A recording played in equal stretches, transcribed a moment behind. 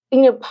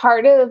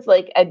part of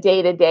like a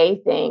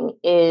day-to-day thing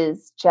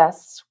is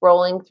just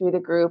scrolling through the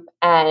group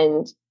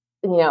and,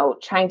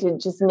 trying to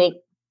just make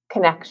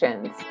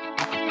connections.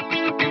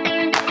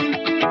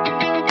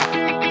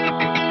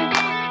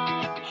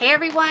 Hey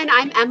everyone,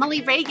 I'm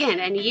Emily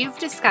Reagan, and you've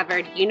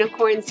discovered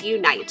Unicorns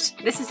Unite.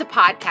 This is a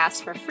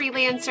podcast for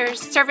freelancers,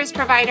 service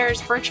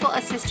providers, virtual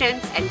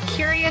assistants, and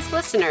curious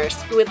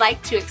listeners who would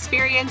like to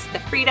experience the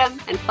freedom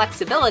and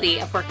flexibility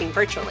of working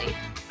virtually.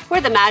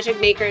 We're the magic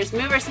makers,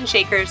 movers and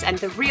shakers, and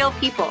the real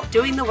people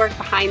doing the work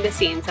behind the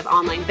scenes of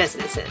online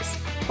businesses.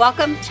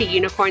 Welcome to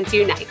Unicorns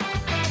Unite.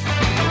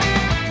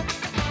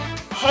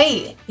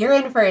 Hey, you're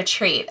in for a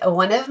treat.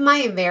 One of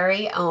my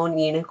very own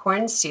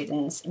unicorn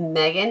students,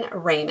 Megan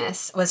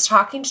Ramis, was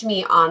talking to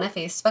me on a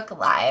Facebook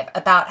Live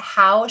about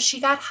how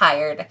she got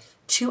hired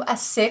to a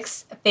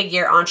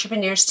 6-figure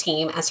entrepreneurs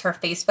team as her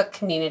Facebook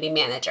community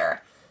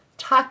manager.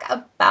 Talk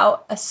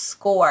about a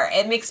score.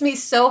 It makes me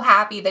so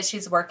happy that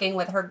she's working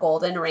with her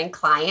golden ring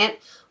client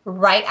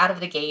right out of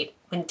the gate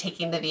when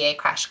taking the VA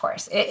crash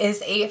course. It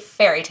is a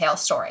fairy tale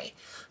story.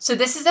 So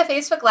this is a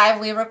Facebook Live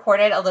we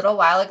recorded a little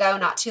while ago,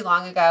 not too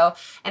long ago.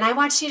 And I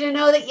want you to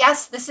know that,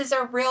 yes, this is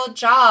a real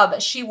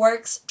job. She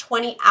works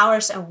 20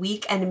 hours a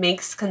week and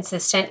makes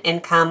consistent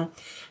income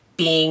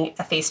being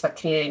a Facebook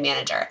community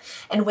manager.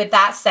 And with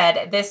that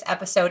said, this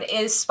episode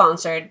is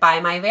sponsored by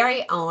my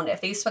very own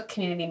Facebook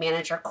community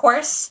manager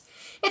course.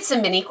 It's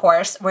a mini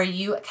course where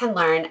you can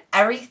learn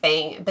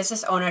everything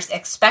business owners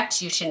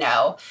expect you to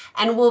know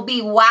and will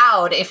be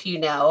wowed if you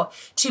know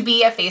to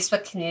be a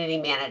Facebook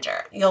community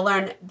manager. You'll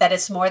learn that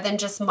it's more than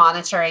just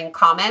monitoring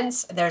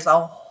comments. There's a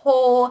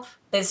whole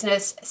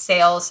business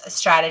sales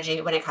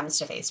strategy when it comes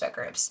to Facebook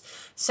groups.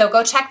 So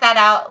go check that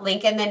out.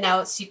 Link in the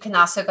notes. You can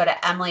also go to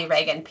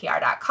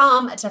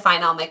emilyreaganpr.com to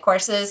find all my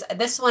courses.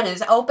 This one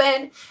is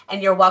open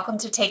and you're welcome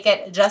to take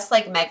it just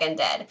like Megan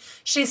did.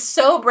 She's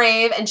so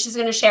brave and she's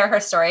going to share her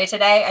story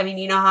today. I mean,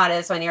 you know how it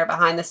is when you're a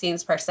behind the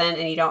scenes person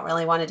and you don't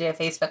really want to do a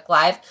Facebook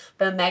Live,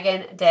 but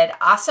Megan did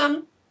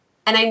awesome.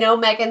 And I know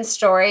Megan's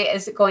story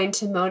is going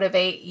to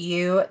motivate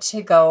you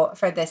to go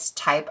for this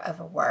type of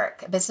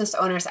work. Business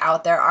owners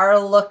out there are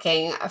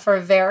looking for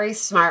very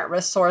smart,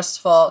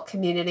 resourceful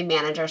community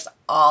managers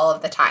all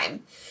of the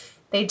time.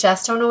 They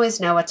just don't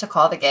always know what to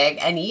call the gig,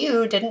 and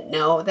you didn't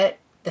know that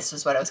this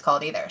was what it was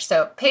called either.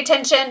 So pay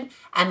attention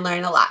and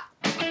learn a lot.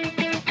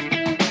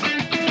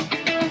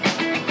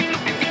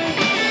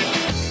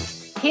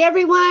 Hey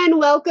everyone,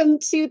 welcome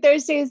to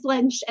Thursday's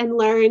Lunch and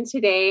Learn.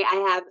 Today I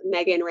have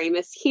Megan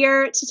Ramis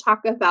here to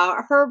talk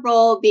about her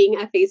role being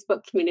a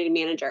Facebook community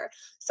manager.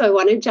 So I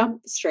want to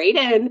jump straight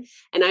in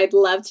and I'd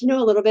love to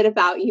know a little bit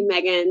about you,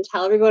 Megan.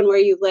 Tell everyone where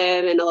you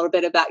live and a little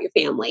bit about your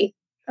family.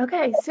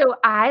 Okay, so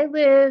I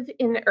live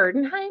in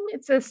Erdenheim.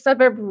 It's a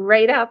suburb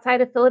right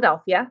outside of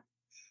Philadelphia.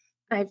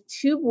 I have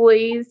 2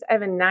 boys. I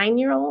have a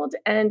 9-year-old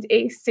and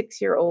a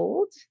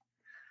 6-year-old.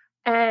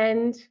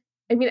 And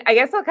I mean, I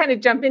guess I'll kind of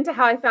jump into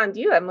how I found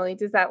you, Emily.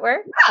 Does that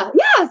work? Yeah,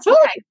 totally.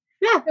 Okay.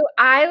 Yeah. So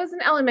I was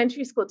an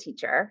elementary school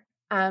teacher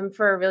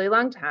for a really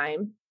long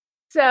time.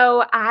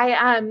 So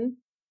I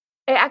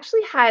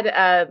actually had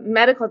a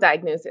medical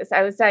diagnosis.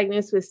 I was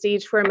diagnosed with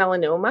stage 4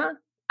 melanoma.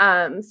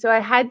 So I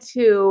had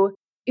to,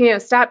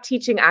 stop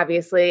teaching,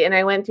 obviously. And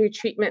I went through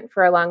treatment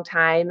for a long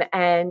time.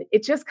 And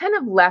it just kind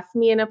of left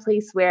me in a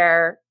place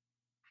where,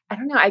 I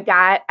don't know, I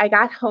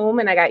got home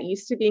and I got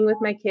used to being with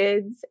my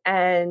kids,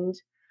 and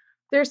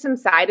there's some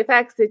side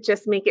effects that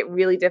just make it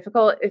really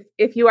difficult.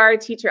 If you are a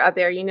teacher out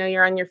there,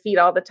 you're on your feet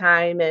all the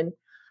time. And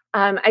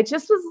I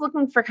just was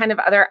looking for kind of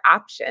other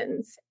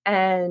options.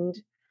 And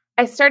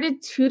I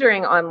started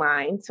tutoring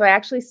online. So I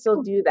actually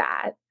still do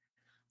that.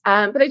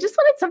 But I just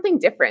wanted something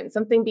different,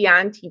 something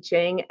beyond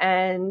teaching.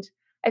 And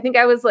I think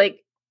I was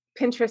like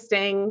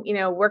Pinteresting,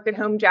 work at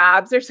home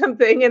jobs or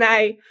something. And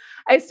I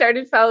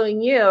started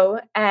following you.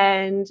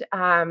 And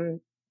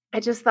I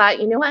just thought,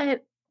 you know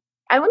what?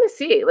 I want to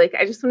see,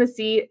 I just want to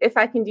see if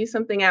I can do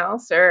something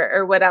else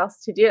or what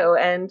else to do.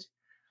 And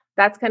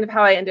that's kind of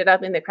how I ended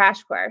up in the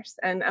crash course.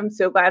 And I'm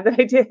so glad that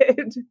I did.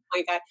 Oh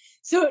my God.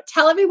 So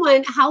tell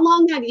everyone, how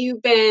long have you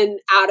been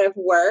out of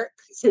work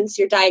since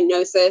your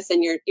diagnosis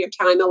and your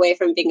time away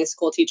from being a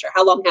school teacher?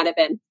 How long had it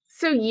been?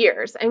 So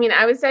years. I mean,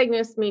 I was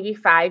diagnosed maybe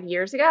 5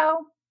 years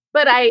ago,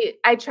 but I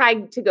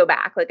tried to go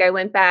back. I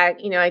went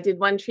back, I did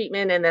one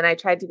treatment and then I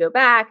tried to go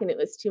back and it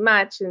was too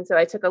much. And so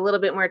I took a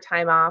little bit more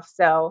time off.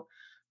 So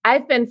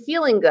I've been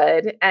feeling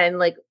good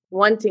and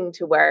wanting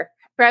to work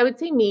for, I would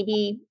say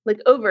maybe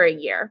over a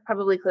year,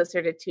 probably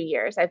closer to 2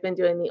 years. I've been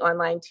doing the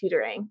online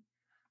tutoring,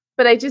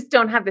 but I just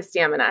don't have the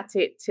stamina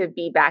to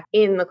be back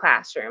in the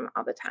classroom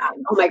all the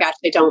time. Oh my gosh,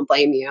 I don't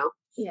blame you.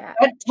 Yeah.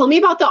 But tell me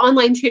about the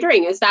online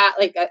tutoring. Is that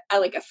like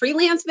a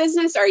freelance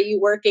business? Are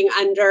you working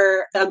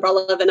under the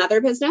umbrella of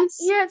another business?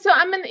 Yeah. So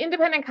I'm an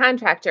independent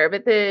contractor,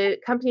 but the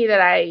company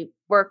that I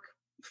work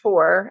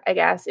for, I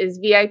guess, is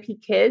VIP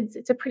Kids.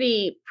 It's a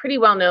pretty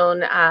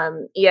well-known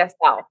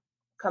ESL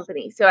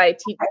company. So I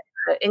teach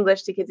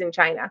English to kids in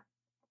China.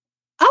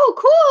 Oh,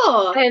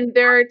 cool. And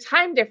their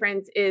time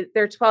difference is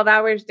they're 12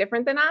 hours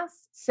different than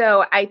us.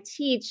 So I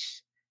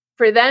teach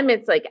for them,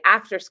 it's like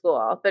after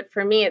school, but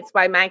for me, it's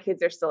why my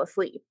kids are still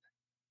asleep.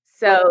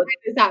 What So, time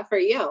is that for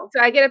you?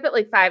 so I get up at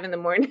like 5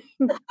 a.m.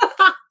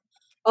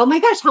 Oh my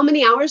gosh, how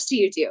many hours do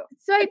you do?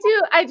 So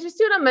I just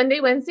do it on Monday,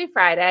 Wednesday,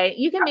 Friday.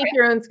 You can make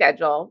your own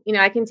schedule.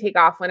 I can take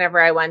off whenever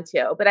I want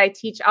to, but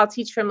I'll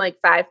teach from like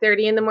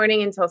 5:30 in the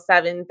morning until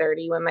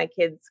 7:30 when my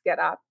kids get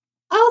up.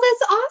 Oh,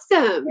 that's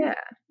awesome. Yeah.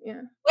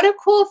 Yeah. What a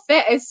cool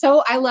fit.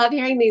 I love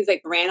hearing these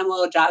like random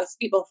little jobs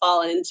people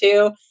fall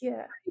into.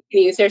 Yeah. You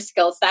can use their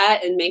skill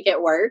set and make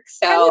it work.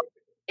 I So mean,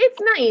 it's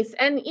nice.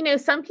 And,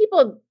 some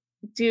people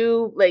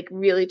do like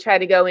really try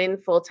to go in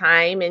full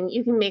time, and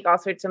you can make all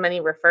sorts of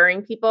money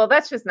referring people.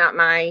 That's just not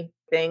my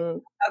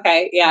thing.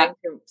 okay, yeah. Trying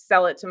to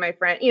sell it to my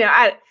friend.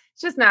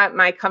 It's just not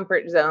my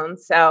comfort zone.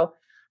 So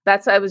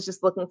that's why I was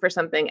just looking for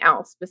something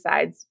else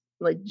besides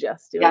like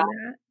just doing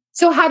that.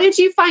 So how did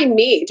you find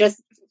me?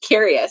 Just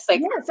curious. Like,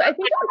 Yeah, so I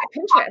think it was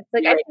Pinterest.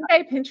 Like I think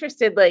I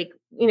Pinterested like,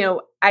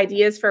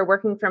 ideas for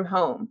working from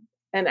home.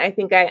 And I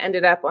think I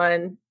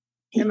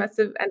must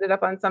have ended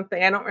up on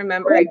something. I don't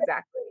remember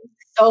exactly.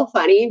 so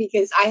funny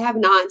because I have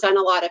not done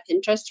a lot of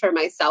Pinterest for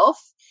myself.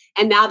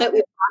 And now that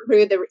we've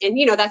gone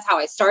through that's how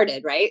I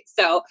started, right?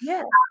 So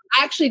Yeah.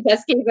 I actually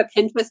just gave a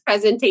Pinterest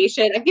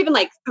presentation. I've given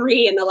like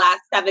 3 in the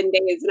last 7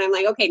 days. And I'm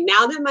like, okay,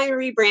 now that my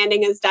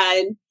rebranding is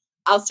done,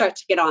 I'll start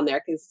to get on there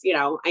because,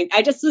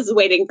 I just was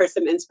waiting for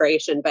some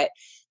inspiration. But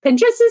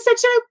Pinterest is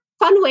such a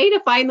fun way to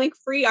find like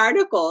free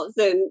articles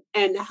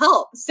and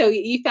help. So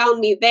you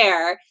found me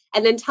there.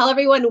 And then tell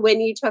everyone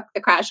when you took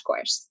the crash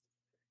course.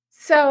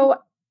 So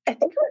I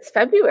think it was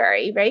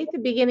February, right? The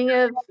beginning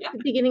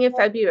of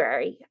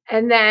February.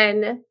 And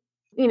then,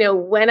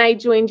 when I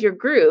joined your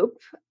group,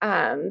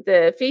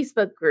 the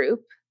Facebook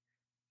group,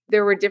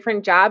 there were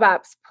different job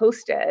apps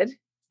posted.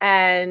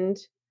 And,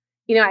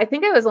 I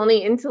think I was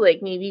only into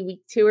like maybe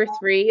week 2 or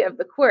 3 of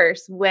the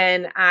course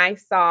when I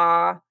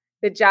saw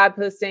the job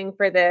posting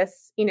for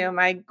this,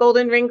 my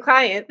golden ring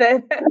client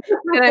that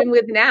I'm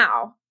with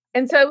now.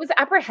 And so I was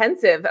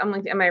apprehensive. I'm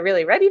like, am I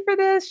really ready for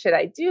this? Should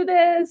I do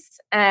this?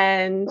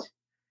 And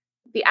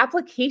the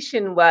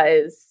application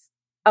was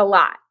a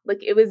lot.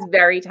 Like it was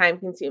very time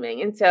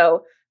consuming. And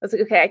so I was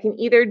like, okay, I can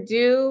either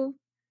do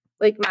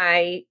like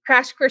my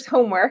crash course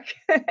homework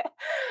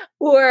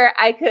or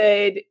I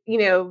could,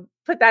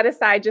 put that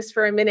aside just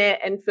for a minute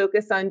and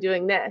focus on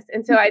doing this.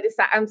 And so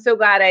I'm so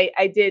glad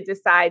I did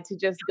decide to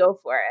just go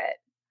for it.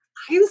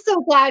 I'm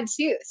so glad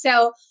too.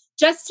 So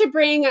just to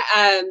bring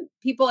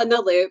people in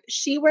the loop,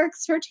 she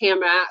works for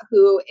Tamara,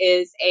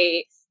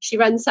 she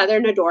runs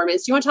Southern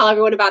Adornments. Do you want to tell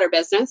everyone about her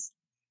business?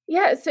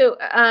 Yeah. So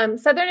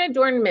Southern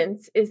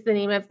Adornments is the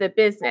name of the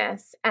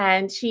business,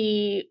 and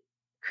she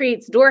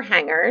creates door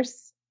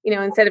hangers.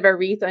 Instead of a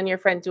wreath on your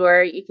front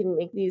door, you can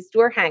make these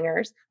door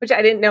hangers, which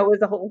I didn't know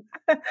was a whole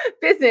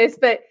business.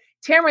 But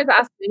Tamara's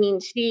awesome.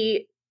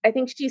 I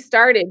think she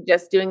started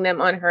just doing them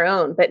on her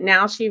own, but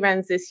now she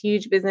runs this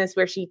huge business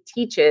where she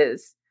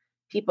teaches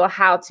people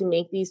how to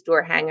make these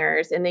door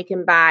hangers, and they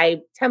can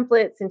buy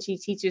templates, and she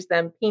teaches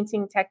them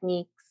painting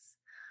techniques.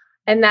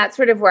 And that's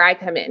sort of where I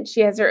come in. She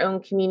has her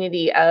own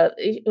community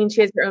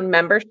she has her own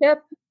membership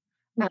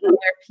where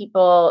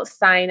people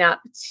sign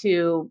up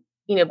to,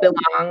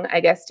 belong, I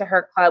guess, to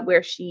her club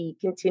where she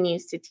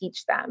continues to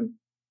teach them.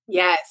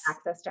 Yes.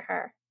 Access to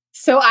her.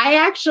 So I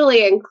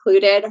actually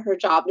included her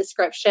job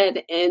description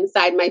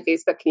inside my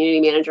Facebook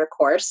community manager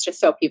course just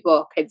so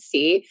people could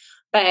see.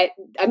 But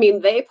I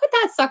mean, they put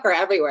that sucker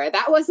everywhere.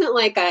 That wasn't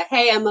like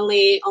hey,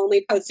 Emily,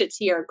 only post it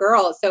to your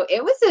girls. So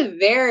it was a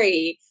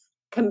very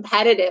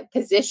competitive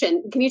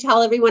position. Can you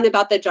tell everyone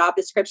about the job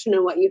description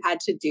and what you had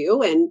to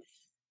do and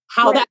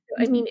how that?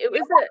 I mean, it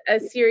was a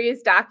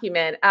serious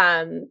document.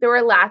 There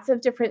were lots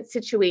of different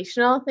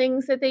situational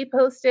things that they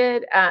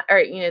posted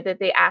that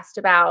they asked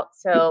about.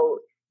 So,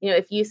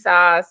 if you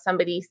saw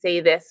somebody say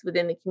this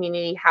within the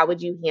community, how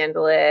would you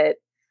handle it?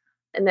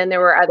 And then there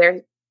were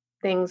other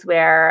things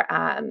where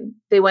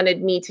they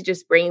wanted me to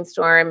just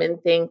brainstorm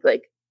and think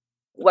like,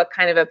 what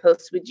kind of a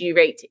post would you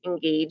rate to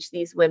engage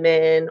these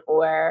women?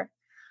 Or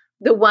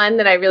the one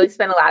that I really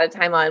spent a lot of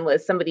time on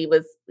was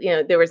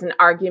there was an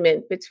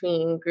argument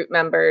between group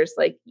members,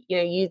 like,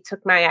 you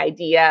took my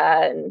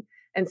idea.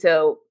 And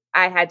so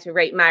I had to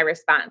write my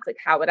response, like,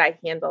 how would I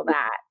handle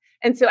that?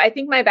 And so I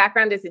think my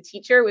background as a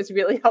teacher was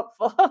really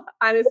helpful,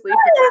 honestly,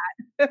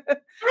 for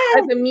that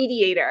as a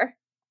mediator.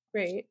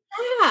 Right.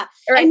 Yeah.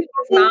 Or I think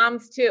as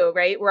moms too,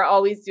 right? We're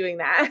always doing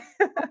that.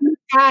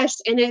 Gosh,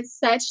 and it's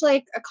such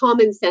like a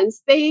common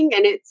sense thing,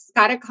 and it's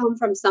got to come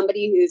from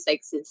somebody who's like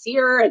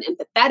sincere and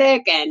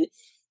empathetic and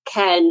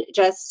can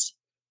just,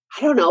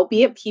 I don't know,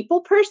 be a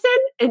people person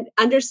and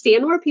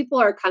understand where people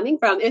are coming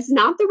from. It's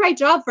not the right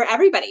job for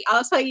everybody.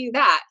 I'll tell you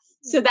that.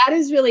 So that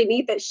is really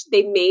neat that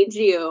they made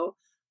you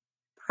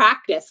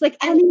practice like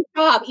any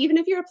job. Even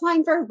if you're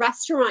applying for a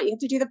restaurant, you have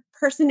to do the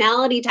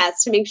personality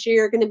test to make sure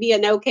you're going to be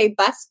an okay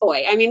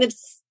busboy. I mean,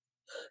 it's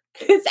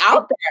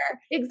out there.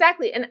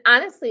 Exactly. And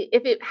honestly,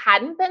 if it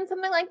hadn't been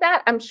something like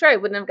that, I'm sure I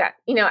wouldn't have got,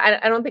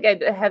 I don't think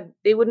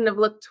they wouldn't have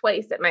looked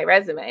twice at my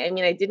resume. I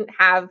mean, I didn't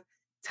have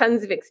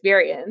tons of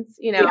experience,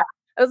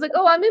 I I was like,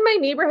 oh, I'm in my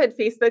neighborhood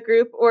Facebook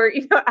group, or,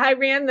 I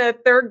ran the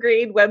third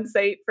grade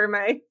website for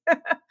my,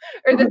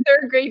 or the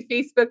third grade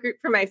Facebook group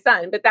for my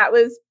son. But that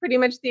was pretty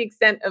much the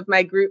extent of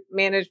my group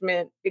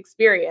management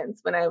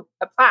experience when I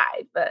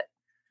applied. But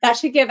that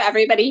should give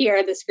everybody here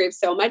in this group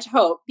so much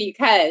hope,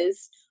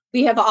 because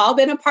we have all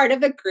been a part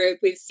of the group.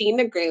 We've seen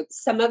the group.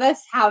 Some of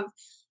us have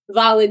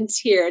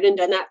volunteered and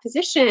done that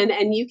position,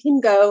 and you can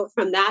go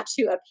from that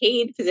to a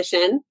paid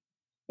position.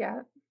 Yeah.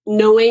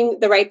 Knowing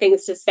the right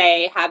things to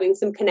say, having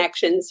some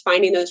connections,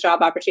 finding those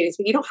job opportunities,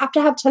 but you don't have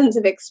to have tons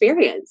of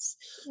experience.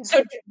 Yeah.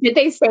 So did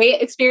they say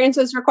experience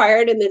was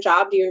required in the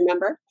job? Do you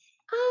remember?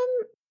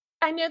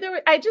 I know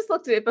I just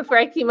looked at it before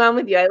I came on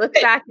with you. I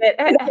looked back at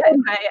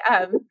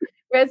my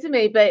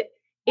resume, but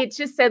it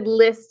just said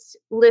list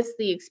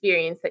the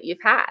experience that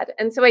you've had.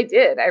 And so I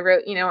did. I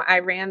wrote, I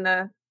ran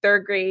the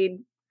third grade.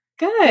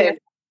 Good.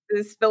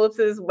 This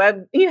Phillips's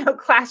web,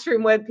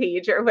 classroom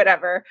webpage or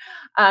whatever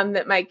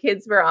that my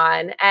kids were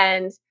on.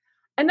 And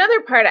another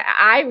part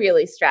I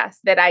really stressed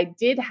that I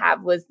did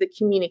have was the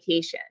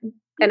communication.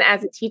 And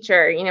as a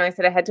teacher, I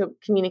said I had to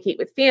communicate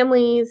with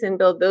families and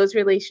build those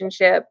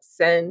relationships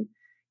and,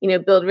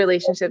 build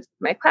relationships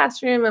with my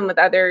classroom and with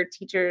other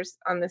teachers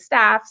on the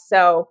staff.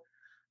 So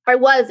I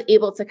was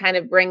able to kind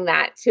of bring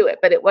that to it,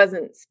 but it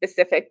wasn't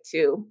specific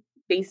to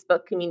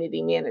Facebook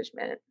community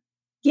management.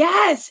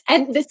 Yes.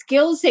 And the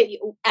skills that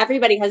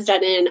everybody has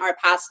done in our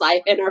past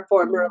life, in our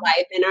former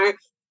life, in our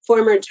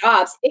former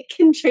jobs, it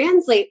can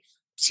translate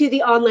to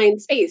the online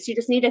space. You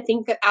just need to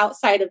think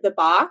outside of the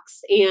box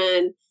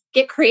and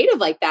get creative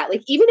like that.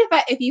 Like, even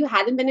if you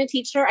hadn't been a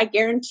teacher, I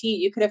guarantee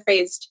you could have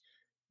phrased,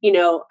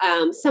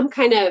 some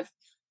kind of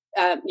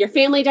your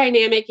family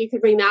dynamic. You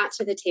could bring that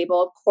to the table,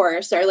 of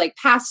course, or like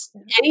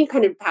any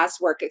kind of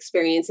past work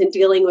experience and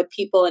dealing with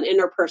people and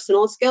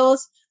interpersonal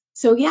skills.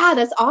 So yeah,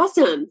 that's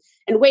awesome.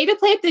 And way to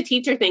play up the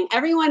teacher thing.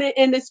 Everyone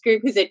in this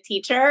group who's a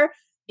teacher,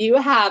 you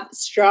have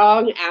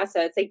strong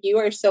assets. Like, you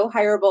are so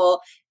hireable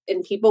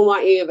and people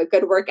want you. You have a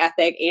good work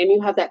ethic and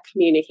you have that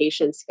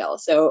communication skill.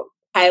 So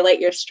highlight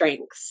your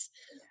strengths.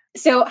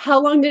 So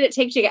how long did it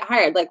take to get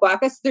hired? Like,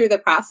 walk us through the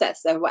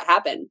process of what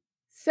happened.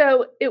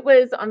 So it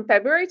was on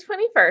February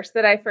 21st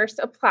that I first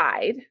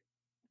applied.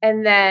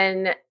 And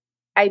then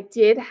I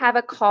did have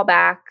a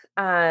callback.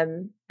 I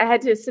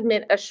had to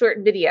submit a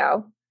short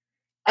video.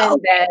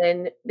 And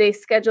then they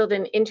scheduled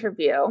an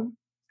interview.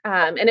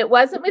 And it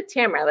wasn't with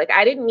Tamara. Like,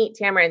 I didn't meet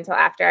Tamara until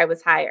after I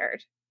was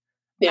hired.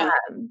 Yeah.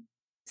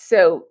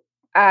 So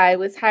I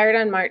was hired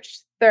on March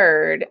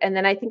 3rd. And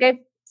then I think I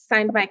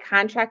signed my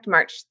contract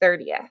March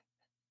 30th.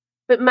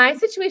 But my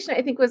situation,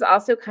 I think, was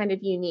also kind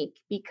of unique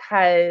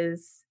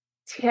because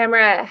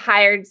Tamara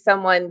hired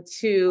someone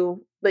this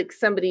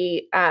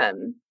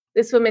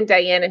woman,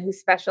 Diana, who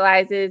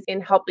specializes in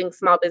helping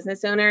small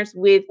business owners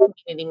with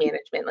community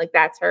management. Like,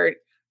 that's her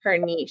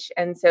niche.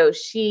 And so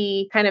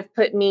she kind of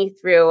put me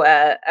through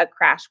a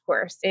crash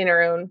course in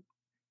her own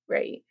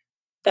right.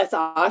 That's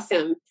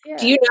awesome. Yeah.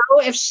 Do you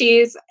know if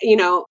she's,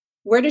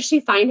 where does she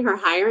find her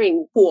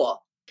hiring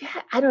pool?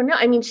 Yeah, I don't know.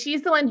 I mean,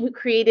 she's the one who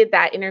created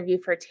that interview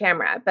for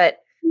Tamara, but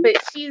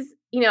she's,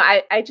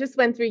 I just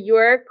went through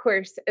your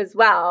course as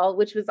well,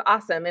 which was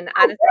awesome. And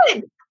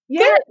honestly,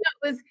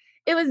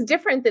 it was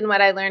different than what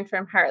I learned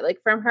from her. Like,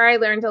 from her, I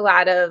learned a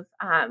lot of,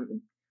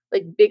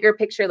 like, bigger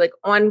picture, like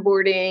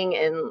onboarding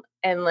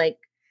and like,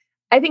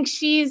 I think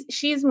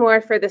she's more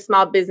for the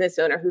small business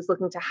owner who's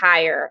looking to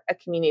hire a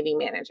community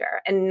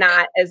manager and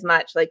not as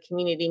much like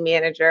community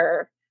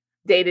manager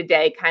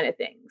day-to-day kind of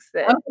things.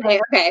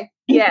 Okay.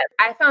 Yeah.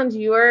 I found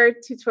your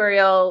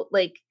tutorial,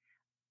 like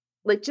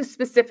just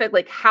specific,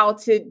 like how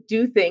to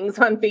do things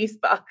on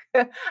Facebook.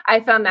 I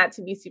found that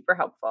to be super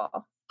helpful.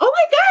 Oh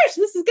my gosh,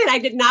 this is good. I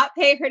did not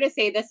pay her to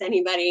say this,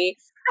 anybody.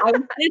 I'm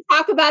going to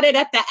talk about it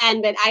at the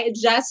end, but I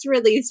just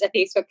released a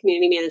Facebook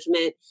community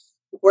management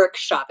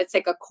workshop. It's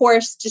like a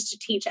course just to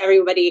teach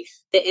everybody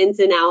the ins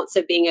and outs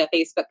of being a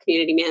Facebook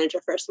community manager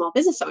for a small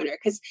business owner.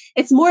 Because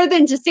it's more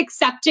than just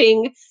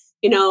accepting,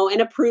 and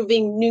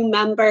approving new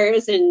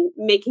members and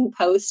making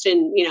posts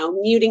and,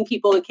 muting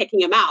people and kicking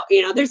them out.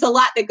 There's a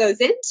lot that goes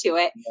into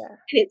it. Yeah. And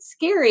it's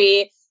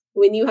scary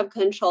when you have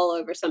control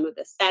over some of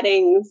the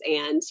settings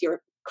and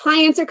your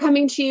clients are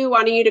coming to you,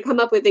 wanting you to come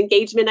up with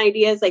engagement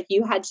ideas like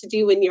you had to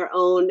do in your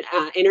own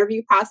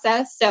interview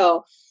process.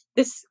 So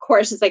this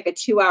course is like a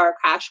 2-hour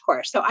crash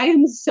course. So I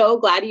am so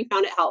glad you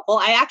found it helpful.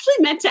 I actually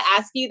meant to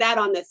ask you that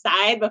on the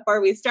side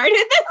before we started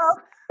this.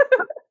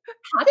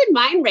 How did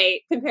mine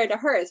rate compared to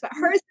hers? But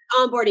hers is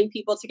onboarding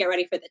people to get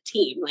ready for the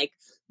team, like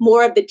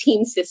more of the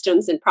team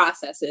systems and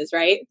processes,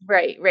 right?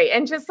 Right.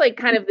 And just like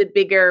kind of the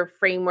bigger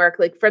framework,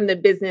 like from the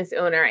business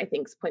owner, I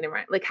think is point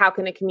around, like how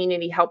can a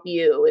community help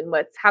you and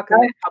how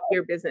can it help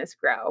your business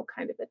grow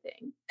kind of a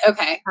thing.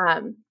 Okay.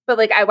 But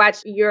like I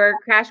watched your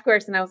crash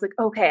course and I was like,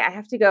 okay, I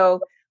have to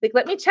go. Like,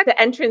 let me check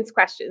the entrance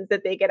questions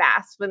that they get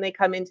asked when they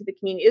come into the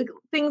community,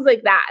 things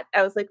like that.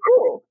 I was like,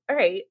 oh, all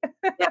right.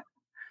 Yeah.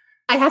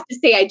 I have to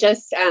say, I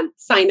just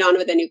signed on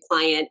with a new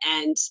client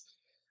and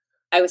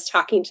I was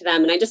talking to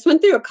them and I just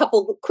went through a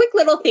couple quick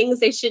little things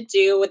they should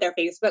do with their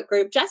Facebook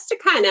group just to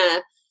kind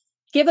of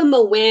give them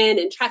a win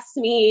and trust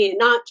me and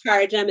not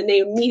charge them. And they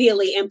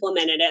immediately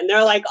implemented it and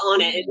they're like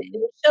on it. And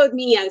it showed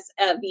me as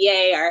a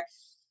VA or,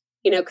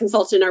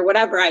 consultant or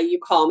whatever you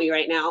call me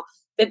right now,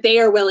 that they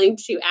are willing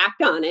to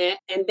act on it.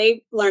 And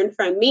they learned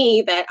from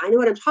me that I know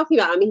what I'm talking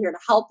about. I'm here to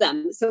help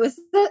them. So it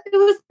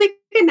was like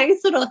a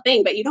nice little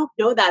thing, but you don't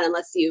know that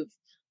unless you've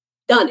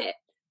done it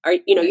or,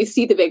 you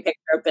see the big picture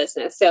of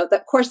business. So the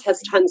course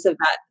has tons of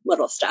that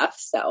little stuff.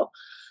 So,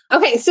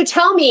 okay. So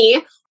tell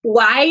me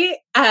why,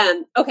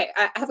 okay,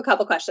 I have a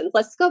couple questions.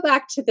 Let's go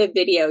back to the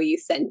video you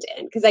sent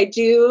in, because I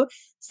do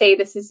say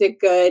this is a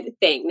good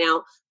thing.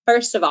 Now,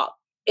 first of all,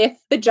 if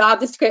the job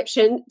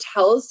description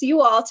tells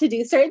you all to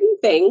do certain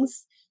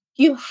things,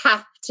 you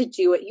have to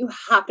do it. You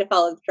have to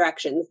follow the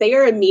directions. They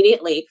are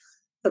immediately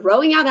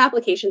throwing out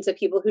applications of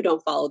people who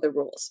don't follow the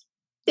rules.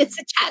 It's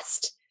a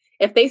test.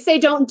 If they say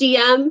don't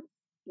DM,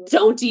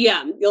 don't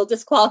DM. You'll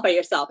disqualify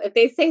yourself. If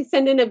they say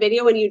send in a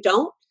video and you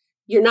don't,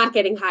 you're not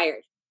getting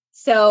hired.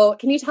 So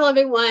can you tell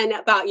everyone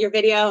about your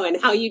video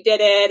and how you did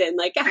it and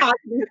like how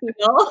you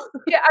feel?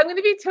 Yeah, I'm going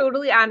to be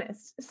totally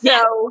honest.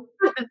 So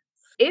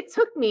it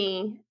took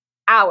me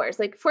hours.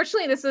 Like,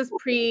 fortunately, this was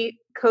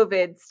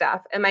pre-COVID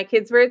stuff and my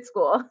kids were at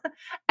school.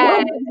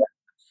 And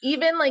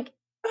even like,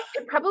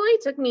 it probably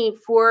took me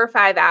 4 or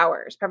 5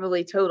 hours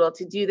probably total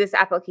to do this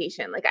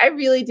application. Like, I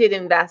really did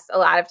invest a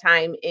lot of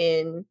time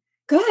in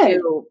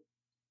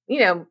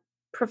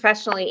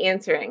professionally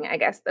answering, I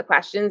guess, the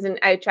questions. And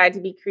I tried to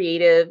be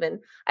creative and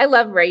I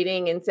love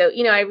writing. And so,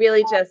 I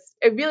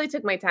really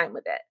took my time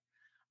with it.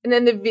 And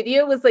then the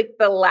video was like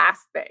the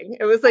last thing.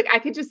 It was like, I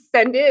could just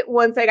send it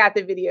once I got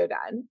the video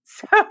done.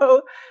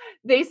 So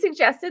they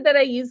suggested that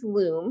I use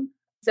Loom.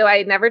 So I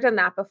had never done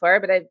that before,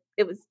 but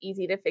it was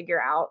easy to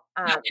figure out.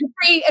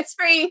 It's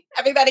free.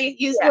 Everybody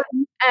use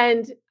Loom.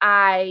 And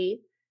I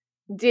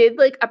did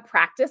like a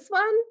practice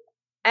one,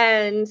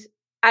 and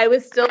I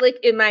was still like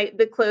in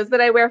the clothes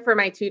that I wear for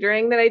my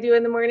tutoring that I do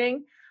in the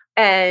morning.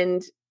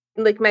 And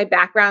like my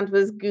background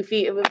was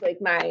goofy. It was like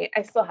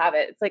I still have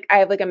it. It's like, I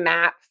have like a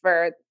map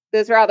for,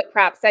 those are all the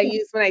props I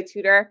use when I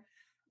tutor.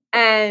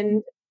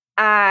 And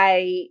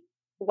I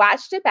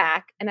watched it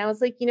back and I was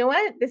like, you know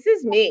what? This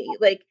is me.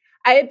 Like,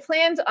 I had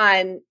planned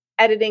on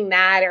editing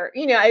that, or,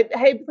 I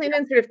had planned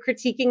on sort of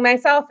critiquing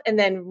myself and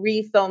then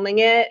refilming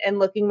it and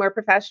looking more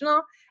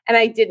professional. And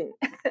I didn't.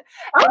 So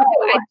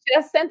I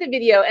just sent the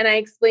video and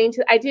I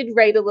did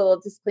write a little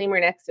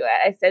disclaimer next to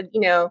it. I said,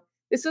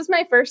 this was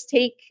my first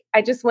take.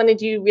 I just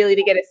wanted you really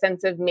to get a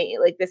sense of me.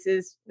 Like, this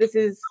is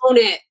own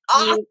it.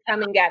 You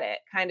come and get it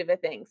kind of a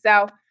thing.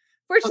 So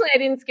fortunately, I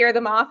didn't scare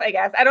them off, I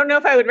guess. I don't know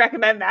if I would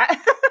recommend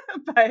that,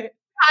 but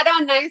had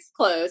on nice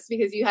clothes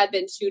because you had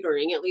been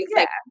tutoring at least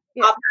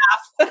top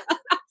half.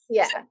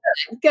 Yeah.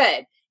 So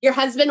good. Your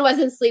husband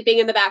wasn't sleeping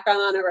in the background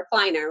on a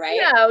recliner, right?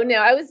 No.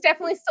 I was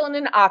definitely still in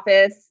an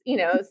office,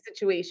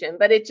 situation,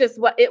 but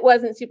it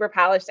wasn't super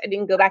polished. I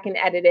didn't go back and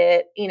edit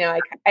it.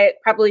 I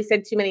probably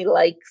said too many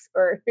likes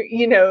or,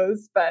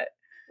 but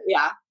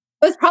yeah.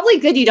 It was probably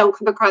good you don't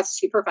come across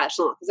too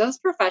professional, because those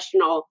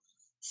professional,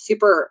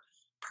 super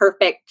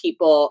perfect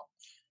people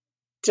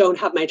don't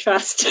have my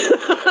trust.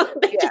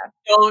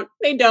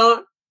 They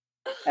don't.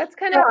 That's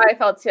kind of how I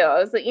felt too. I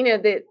was like,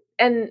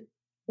 and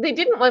they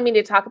didn't want me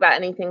to talk about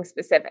anything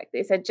specific.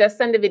 They said, just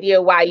send a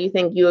video why you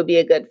think you would be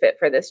a good fit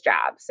for this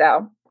job.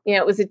 So,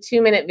 it was a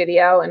 2-minute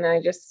video and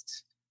I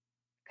just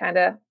kind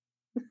of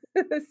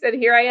said,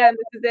 here I am.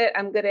 This is it.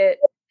 I'm good at,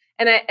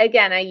 and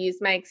I used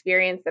my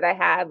experience that I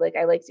had. Like,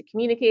 I like to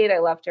communicate. I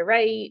love to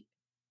write.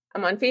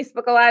 I'm on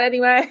Facebook a lot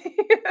anyway.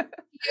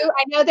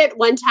 I know that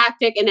one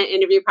tactic in an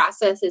interview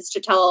process is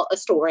to tell a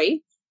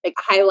story, like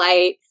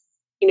highlight,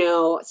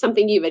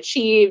 something you've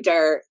achieved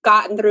or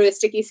gotten through a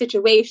sticky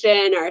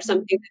situation or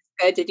something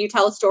that's good. Did you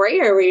tell a story,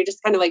 or were you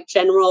just kind of like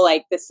general,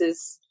 like this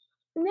is?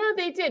 No,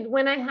 they did.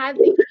 When I had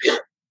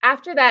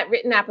after that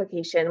written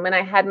application, when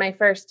I had my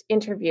first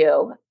interview,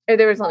 or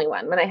there was only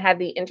one, when I had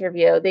the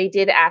interview, they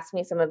did ask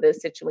me some of those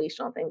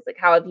situational things, like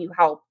how have you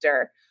helped,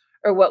 or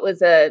what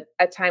was a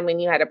time when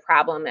you had a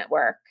problem at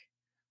work.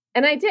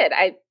 And I did.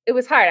 It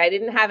was hard. I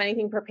didn't have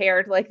anything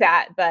prepared like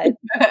that, but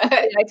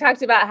I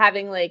talked about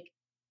having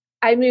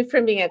I moved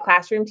from being a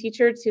classroom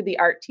teacher to the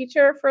art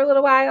teacher for a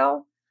little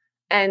while.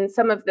 And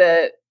some of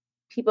the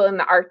people in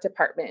the art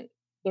department,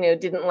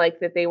 didn't like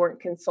that they weren't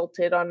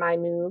consulted on my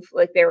move.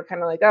 Like, they were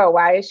kind of like, oh,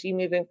 why is she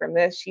moving from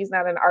this? She's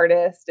not an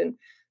artist. And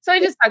so I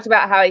just talked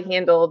about how I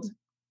handled,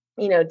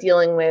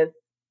 dealing with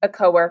a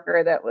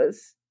coworker that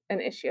was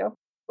an issue.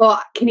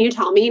 Well, can you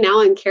tell me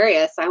now? I'm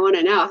curious. I want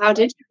to know, how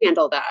did you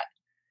handle that?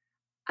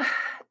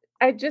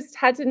 I just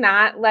had to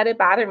not let it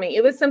bother me.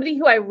 It was somebody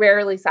who I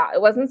rarely saw.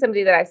 It wasn't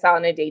somebody that I saw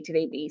on a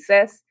day-to-day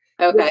basis.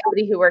 Okay. It was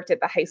somebody who worked at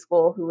the high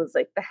school who was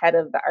like the head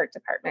of the art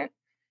department.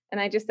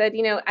 And I just said,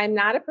 I'm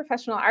not a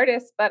professional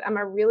artist, but I'm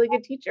a really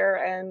good teacher.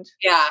 And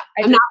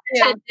I'm not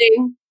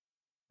pretending.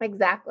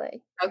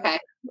 Exactly. Okay.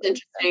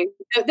 Interesting.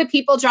 The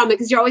people drama,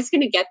 because you're always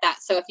going to get that.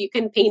 So if you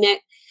can paint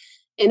it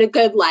in a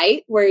good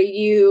light where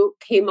you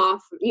came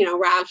off,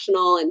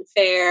 rational and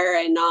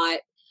fair and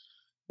not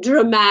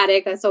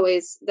dramatic. That's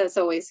always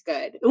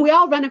good. And we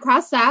all run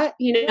across that,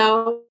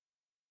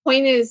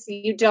 point is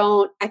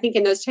I think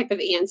in those type of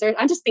answers,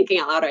 I'm just thinking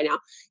out loud right now,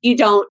 you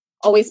don't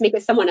always make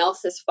it someone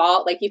else's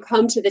fault. Like you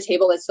come to the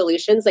table with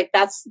solutions. Like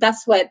that's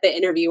what the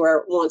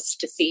interviewer wants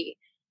to see.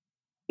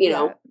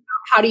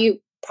 How do you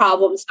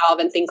problem solve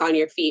and think on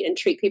your feet and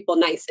treat people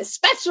nice,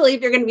 especially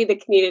if you're going to be the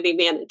community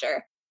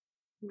manager.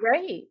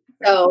 Right.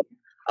 So,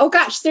 oh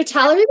gosh. So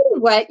tell everybody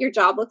what your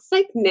job looks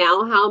like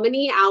now. How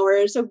many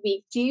hours a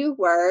week do you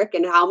work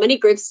and how many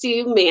groups do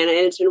you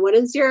manage and what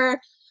is your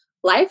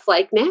life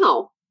like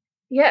now?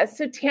 Yeah,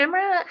 so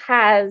Tamara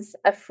has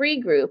a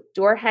free group,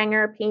 Door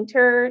Hanger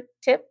Painter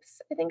Tips,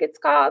 I think it's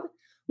called,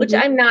 which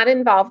I'm not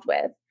involved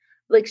with.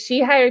 Like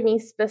she hired me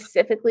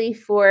specifically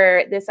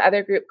for this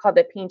other group called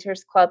the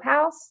Painters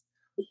Clubhouse,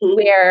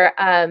 where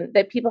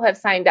that people have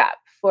signed up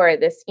for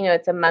this,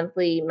 it's a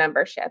monthly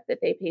membership that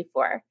they pay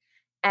for.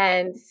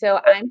 And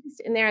so I'm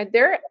just in there.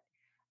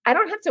 I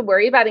don't have to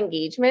worry about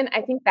engagement. I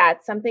think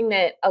that's something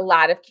that a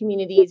lot of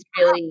communities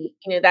really,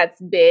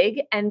 that's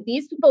big. And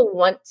these people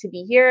want to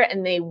be here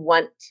and they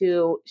want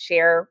to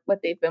share what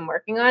they've been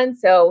working on.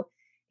 So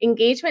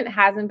engagement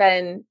hasn't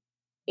been,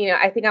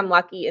 I think I'm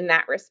lucky in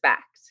that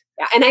respect.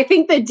 Yeah. And I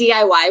think the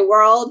DIY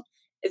world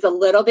is a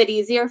little bit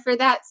easier for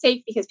that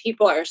sake because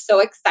people are so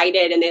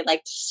excited and they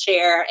like to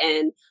share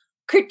and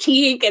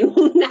critique and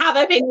have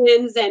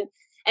opinions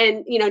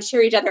and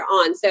cheer each other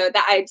on. So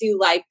that I do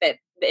like that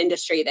the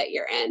industry that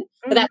you're in.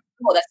 But that's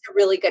cool. That's a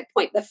really good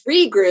point. The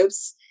free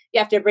groups, you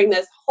have to bring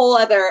this whole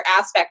other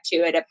aspect to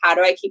it of how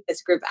do I keep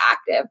this group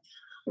active?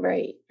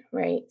 Right.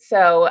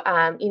 So,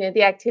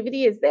 the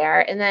activity is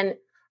there. And then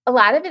a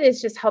lot of it is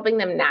just helping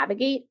them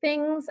navigate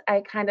things.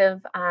 I kind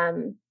of,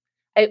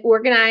 I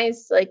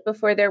organized like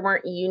before there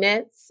weren't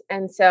units.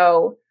 And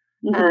so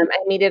I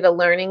made it a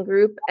learning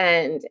group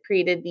and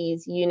created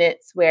these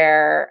units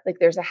where like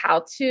there's a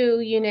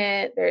how-to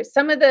unit. There's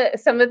some of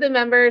the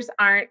members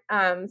aren't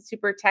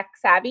super tech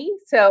savvy.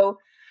 So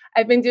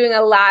I've been doing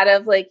a lot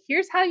of like,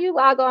 here's how you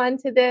log on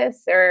to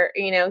this, or,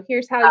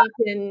 here's how you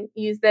can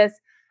use this.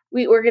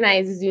 We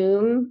organize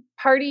Zoom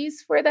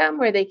parties for them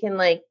where they can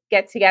like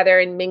get together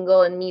and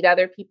mingle and meet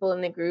other people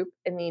in the group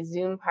in these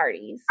Zoom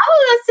parties.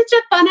 Oh, that's such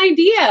a fun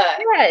idea.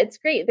 Yeah, it's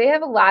great. They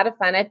have a lot of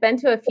fun. I've been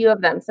to a few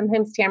of them.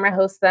 Sometimes Tamara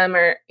hosts them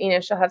or,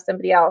 she'll have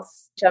somebody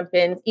else jump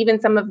in.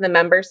 Even some of the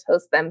members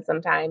host them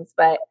sometimes.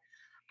 But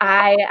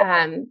I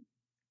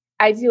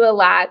do a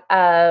lot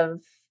of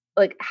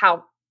like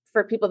how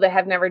for people that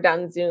have never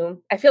done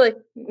Zoom. I feel like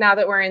now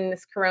that we're in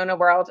this Corona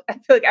world, I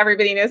feel like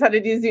everybody knows how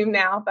to do Zoom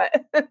now, but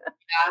yeah.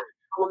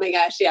 Oh my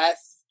gosh.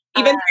 Yes.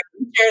 Even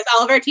teachers,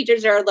 all of our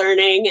teachers are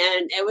learning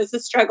and it was a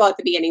struggle at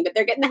the beginning, but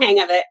they're getting the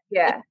hang of it.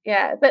 Yeah.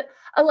 But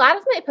a lot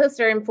of my posts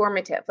are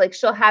informative. Like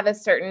she'll have a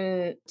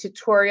certain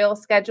tutorial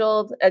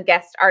scheduled. A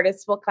guest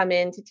artist will come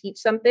in to teach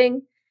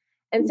something.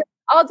 And so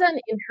all done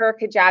in her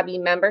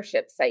Kajabi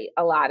membership site,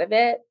 a lot of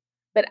it.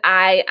 But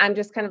I'm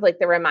just kind of like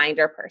the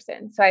reminder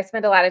person. So I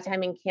spend a lot of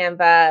time in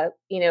Canva,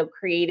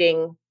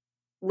 creating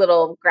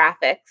little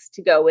graphics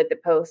to go with the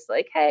post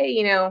like,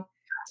 hey,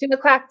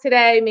 2:00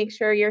 today, make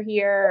sure you're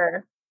here,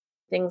 or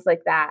things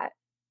like that.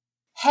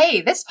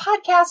 Hey, this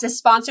podcast is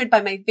sponsored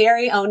by my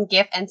very own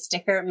GIF and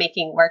sticker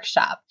making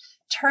workshop.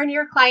 Turn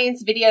your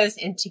clients' videos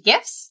into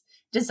GIFs,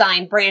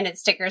 design branded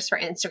stickers for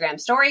Instagram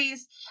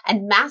stories,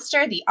 and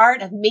master the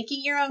art of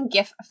making your own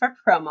GIF for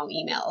promo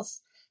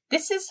emails.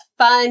 This is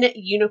fun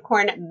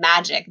unicorn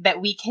magic that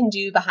we can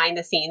do behind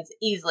the scenes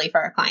easily for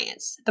our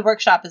clients. The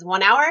workshop is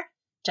 1 hour,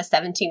 just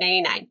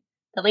 $17.99.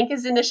 The link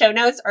is in the show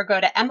notes or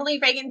go to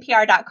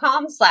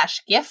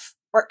emilyreaganpr.com/GIF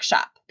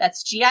workshop.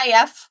 That's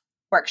GIF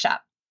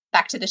workshop.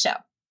 Back to the show.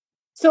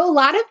 So a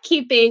lot of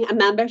keeping a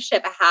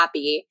membership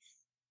happy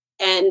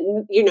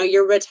and,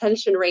 your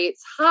retention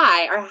rates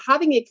high are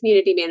having a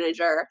community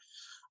manager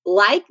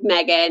like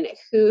Megan,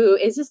 who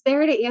is just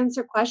there to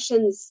answer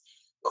questions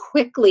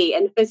quickly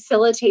and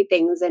facilitate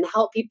things and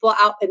help people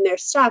out when they're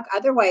stuck.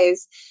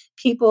 Otherwise,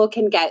 people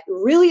can get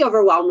really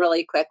overwhelmed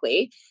really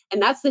quickly. And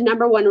that's the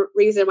number one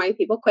reason why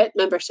people quit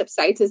membership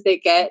sites is they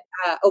get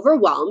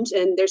overwhelmed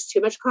and there's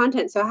too much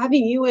content. So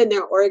having you in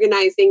there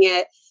organizing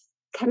it,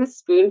 kind of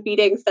spoon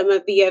feeding some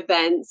of the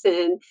events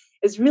and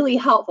is really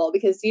helpful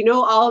because,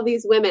 all of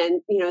these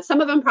women, some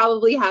of them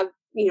probably have,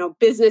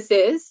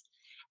 businesses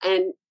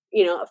and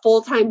a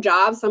full-time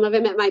job. Some of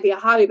them, it might be a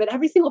hobby, but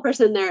every single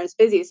person there is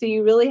busy. So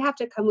you really have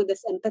to come with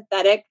this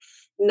empathetic,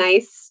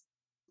 nice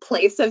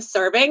place of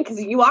serving because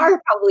you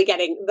are probably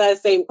getting the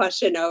same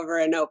question over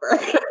and over.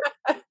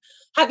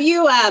 Have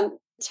you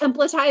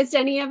templatized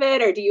any of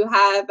it, or do you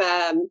have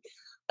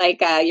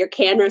your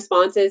canned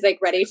responses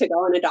ready to go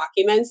on a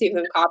document so you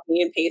can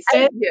copy and paste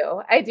it?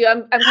 I do.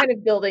 I'm kind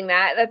of building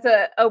that. That's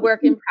a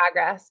work in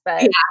progress,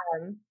 but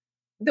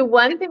the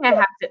one thing I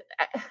have to,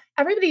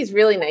 everybody's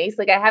really nice.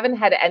 Like I haven't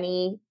had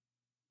any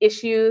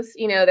issues,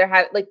 there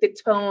had the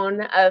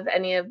tone of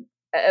any of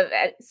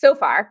so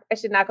far, I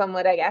should knock on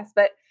wood, I guess,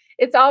 but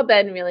it's all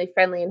been really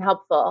friendly and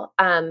helpful.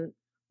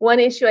 one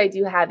issue I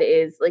do have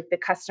is like the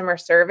customer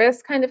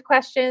service kind of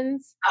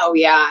questions. Oh,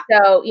 yeah.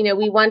 So,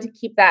 we want to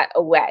keep that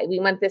away. We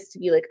want this to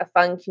be like a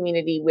fun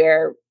community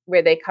where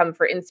they come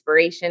for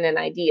inspiration and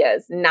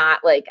ideas, not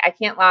like I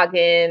can't log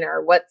in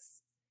or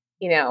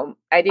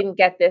I didn't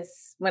get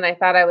this when I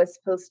thought I was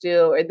supposed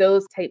to, or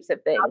those types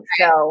of things. Okay.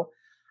 So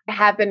I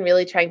have been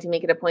really trying to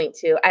make it a point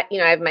to, I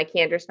have my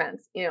canned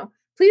response,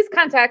 please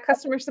contact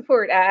customer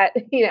support at,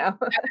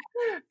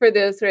 for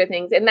those sort of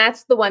things. And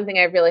that's the one thing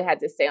I really had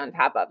to stay on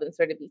top of and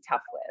sort of be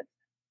tough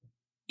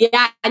with.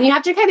 Yeah. And you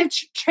have to kind of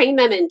train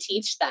them and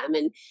teach them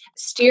and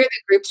steer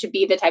the group to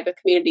be the type of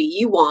community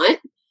you want.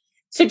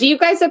 So do you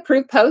guys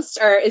approve posts,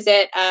 or is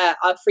it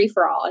a free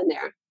for all in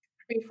there?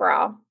 Free for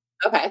all.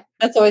 Okay.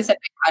 That's always a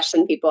big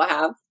question people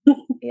have.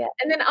 Yeah.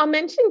 And then I'll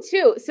mention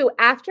too, so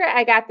after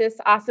I got this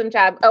awesome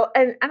job,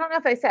 and I don't know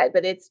if I said,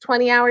 but it's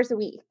 20 hours a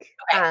week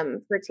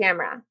for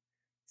Tamra.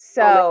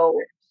 So,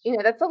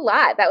 that's a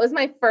lot. That was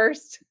my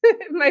first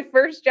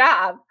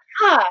job.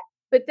 Huh.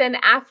 But then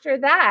after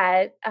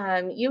that,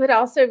 you had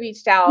also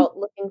reached out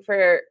looking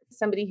for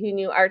somebody who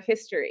knew art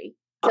history.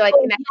 So I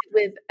connected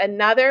with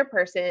another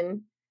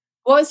person.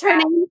 What was her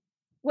name?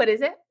 What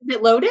is it? Is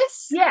it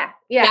Lotus? Yeah.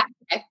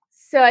 Okay.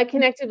 So I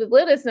connected with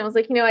Lotus and I was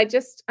like,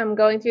 I'm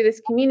going through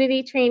this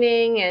community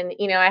training and,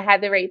 I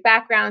had the right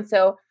background.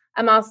 So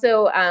I'm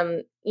also,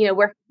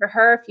 working for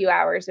her a few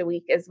hours a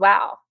week as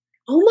well.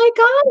 Oh my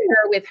God.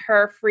 With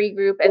her free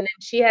group. And then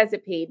she has a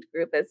paid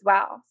group as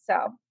well.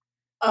 So.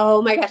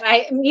 Oh my gosh.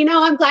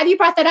 I'm glad you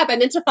brought that up. I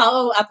meant to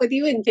follow up with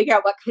you and figure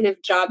out what kind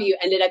of job you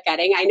ended up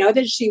getting. I know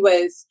that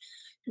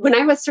when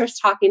I was first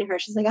talking to her,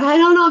 she's like, I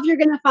don't know if you're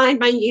going to find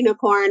my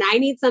unicorn. I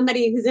need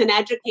somebody who's in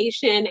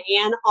education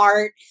and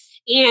art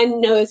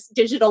and knows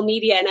digital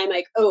media. And I'm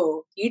like,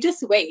 oh, you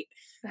just wait.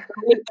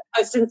 We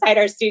post inside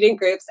our student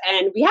groups,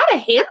 and we had a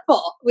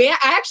handful. We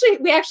actually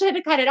had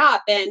to cut it off,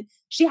 and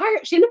she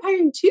ended up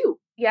hiring two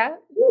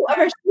of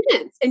our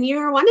students, and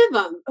you're one of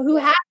them who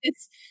has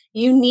this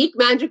unique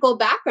magical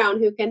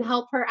background who can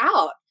help her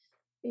out.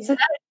 Yeah. So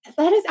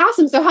that is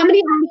awesome. So how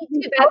many?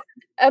 That's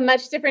a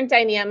much different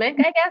dynamic,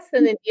 I guess,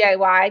 than the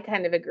DIY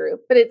kind of a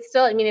group. But it's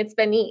still, it's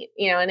been neat,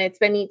 and it's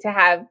been neat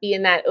to be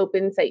in that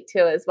open site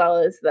too, as well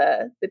as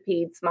the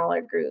paid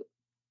smaller group.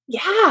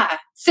 Yeah.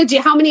 So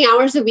how many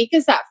hours a week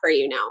is that for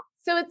you now?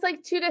 So it's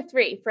like 2 to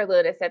 3 for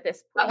Lotus at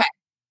this point. Okay.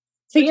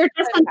 So you're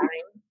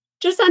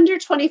just under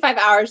 25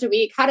 hours a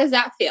week. How does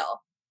that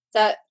feel?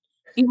 Do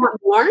you want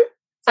more?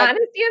 Honest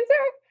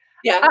answer?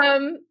 Yeah.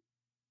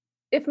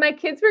 If my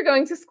kids were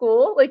going to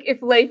school, like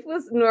if life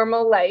was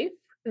normal life,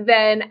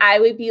 then I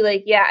would be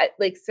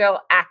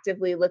still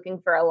actively looking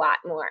for a lot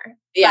more.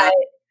 Yeah. But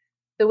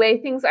the way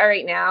things are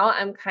right now,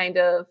 I'm kind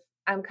of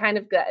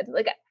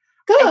good.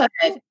 Good.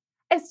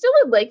 I still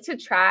would like to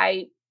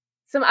try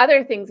some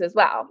other things as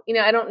well.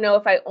 I don't know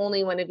if I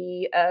only want to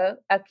be a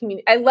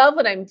community. I love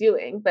what I'm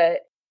doing,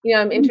 but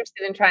I'm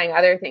interested in trying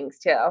other things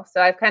too.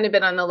 So I've kind of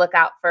been on the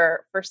lookout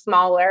for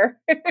smaller.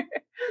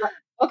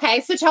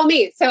 Okay. So tell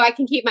me, so I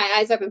can keep my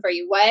eyes open for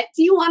you. What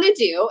do you want to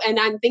do? And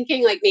I'm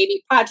thinking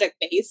maybe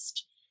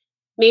project-based,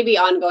 maybe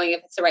ongoing if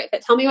it's the right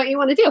fit. Tell me what you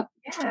want to do.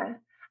 Yeah.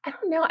 I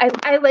don't know.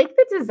 I like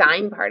the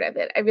design part of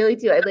it. I really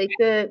do. I like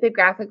the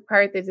graphic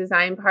part, the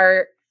design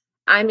part.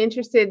 I'm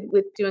interested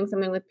with doing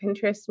something with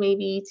Pinterest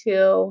maybe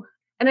too.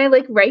 And I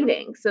like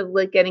writing. So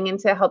getting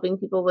into helping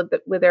people with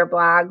their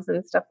blogs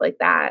and stuff like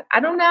that. I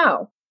don't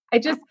know. I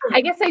guess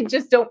I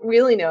just don't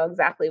really know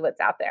exactly what's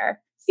out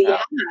there. So.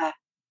 Yeah.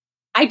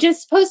 I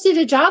just posted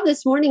a job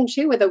this morning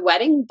too with a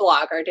wedding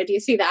blogger. Did you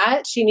see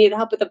that? She needed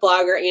help with a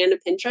blogger and a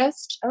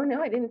Pinterest. Oh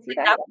no, I didn't see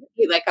that. That would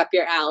be up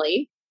your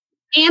alley.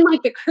 And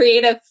the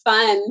creative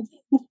fun.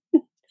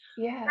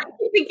 Yeah.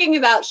 I'm thinking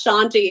about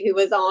Shanti, who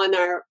was on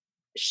our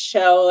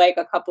show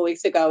a couple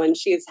weeks ago, and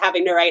she's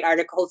having to write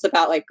articles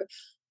about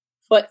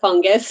foot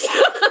fungus.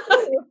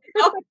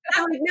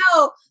 I'm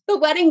no, the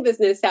wedding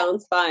business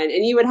sounds fun,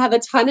 and you would have a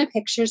ton of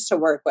pictures to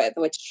work with,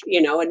 which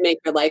would make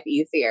your life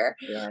easier.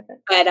 Yeah,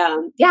 but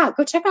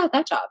go check out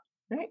that job.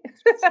 Right.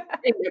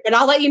 But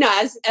I'll let you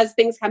know as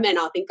things come in.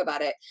 I'll think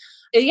about it.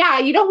 Yeah,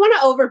 you don't want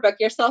to overbook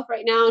yourself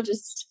right now.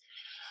 Just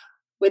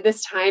with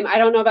this time, I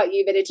don't know about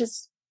you, but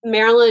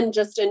Maryland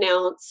just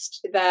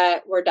announced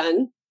that we're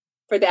done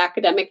for the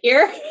academic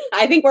year.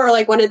 I think we're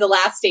one of the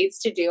last states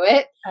to do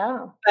it.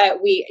 Oh.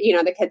 But we,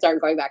 the kids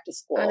aren't going back to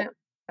school. Oh, no.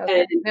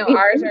 Okay. No,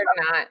 ours are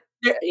not.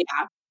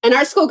 Yeah. And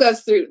our school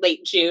goes through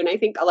late June. I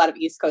think a lot of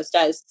East Coast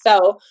does.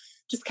 So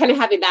just kind of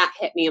having that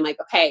hit me, I'm like,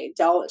 okay,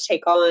 don't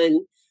take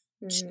on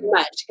too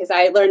much, because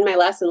I learned my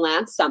lesson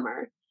last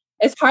summer.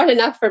 It's hard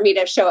enough for me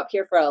to show up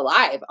here for a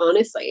live,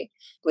 honestly,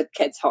 with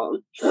kids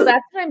home. Well,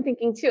 that's what I'm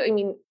thinking too. I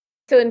mean,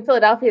 so in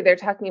Philadelphia, they're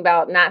talking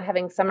about not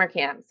having summer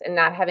camps and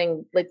not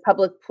having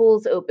public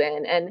pools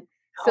open. And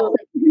so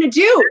what are you going to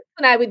do? That's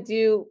when I would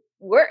do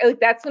work.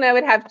 That's when I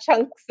would have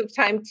chunks of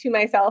time to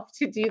myself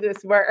to do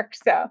this work.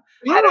 So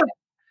yeah. I don't know.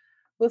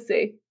 We'll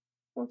see.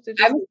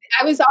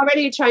 I was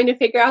already trying to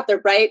figure out the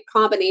right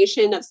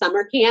combination of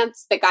summer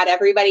camps that got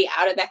everybody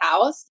out of the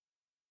house.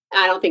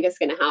 I don't think it's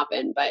going to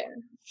happen, but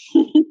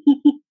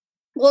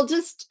Well,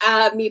 just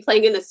me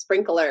playing in the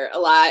sprinkler a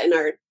lot in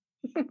our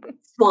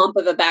swamp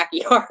of a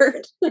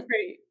backyard.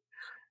 Great.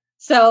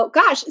 So,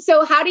 gosh,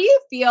 so how do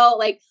you feel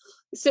like,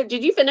 so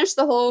did you finish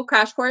the whole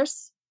crash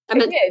course? I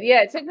did.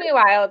 Yeah. It took me a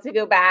while to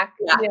go back.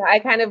 Yeah. I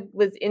kind of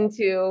was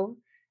into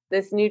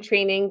this new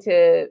training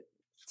to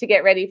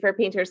get ready for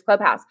Painters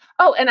Clubhouse.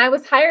 Oh, and I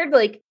was hired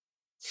like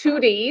 2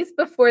 days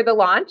before the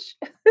launch.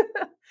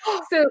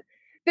 So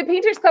the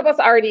Painters Clubhouse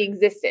already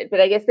existed,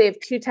 but I guess they have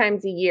 2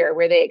 times a year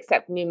where they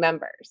accept new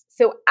members.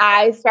 So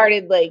I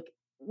started like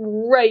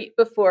right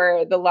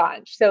before the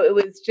launch. So it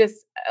was just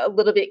a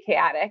little bit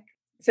chaotic.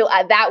 So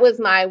that was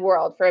my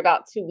world for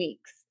about 2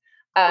 weeks.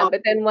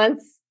 But then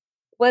once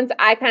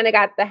I kind of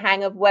got the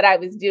hang of what I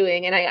was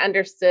doing and I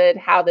understood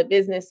how the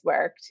business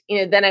worked,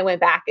 then I went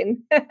back and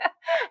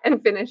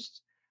and finished.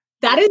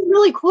 That is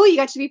really cool. You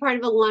got to be part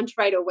of a launch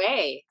right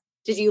away.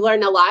 Did you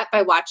learn a lot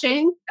by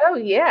watching? Oh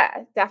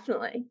yeah,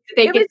 definitely.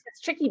 It was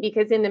just tricky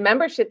because in the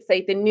membership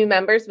site, the new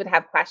members would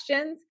have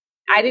questions.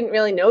 I didn't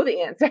really know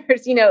the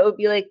answers. It would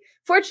be like,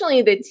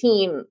 fortunately, the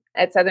team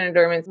at Southern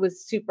Endurance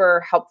was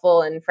super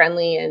helpful and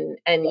friendly. And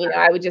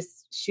I would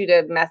just shoot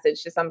a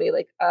message to somebody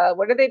like,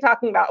 what are they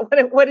talking about?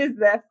 What is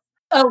this?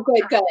 Oh,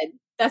 good.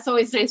 That's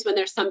always nice when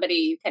there's somebody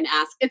you can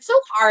ask. It's so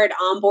hard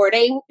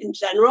onboarding in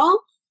general,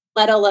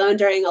 let alone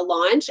during a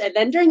launch. And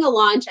then during a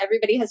launch,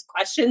 everybody has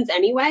questions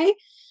anyway.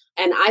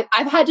 And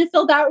I've had to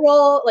fill that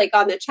role like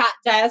on the chat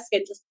desk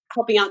and just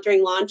helping out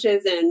during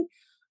launches. And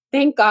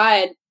thank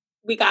God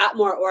we got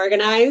more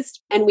organized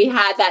and we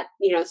had that,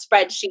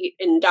 spreadsheet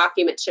and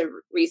document to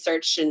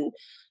research and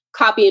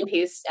copy and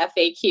paste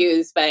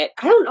FAQs. But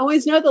I don't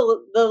always know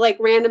the like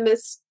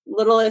randomest,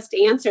 littlest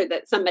answer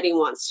that somebody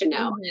wants to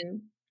know. Mm-hmm.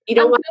 You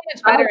don't want so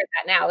much better at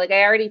that now. Like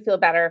I already feel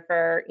better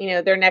for,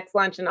 their next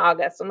launch in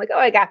August. I'm like, oh,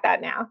 I got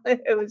that now.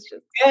 It was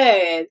just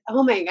good.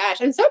 Oh my gosh.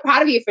 I'm so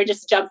proud of you for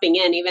just jumping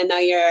in, even though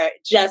you're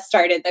just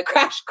started the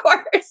crash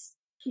course.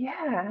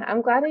 Yeah,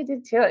 I'm glad I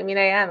did too. I mean,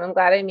 I am. I'm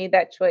glad I made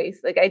that choice.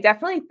 Like I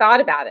definitely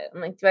thought about it.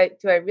 I'm like, do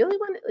I really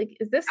want it? Like,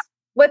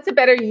 what's a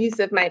better use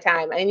of my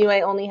time? I knew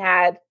I only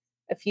had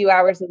a few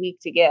hours a week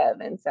to give.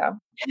 And so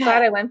I'm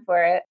glad I went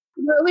for it.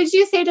 What would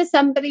you say to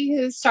somebody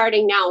who's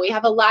starting now? We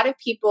have a lot of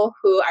people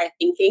who are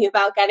thinking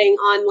about getting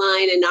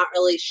online and not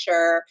really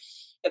sure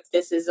if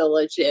this is a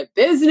legit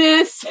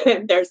business,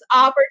 if there's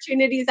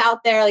opportunities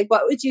out there. Like,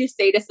 what would you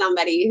say to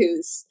somebody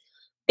who's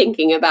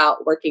thinking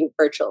about working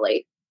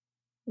virtually?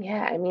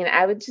 Yeah, I mean,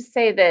 I would just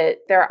say that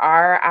there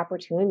are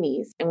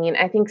opportunities. I mean,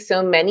 I think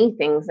so many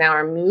things now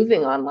are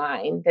moving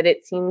online that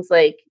it seems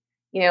like,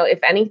 if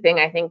anything,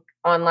 I think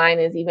online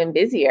is even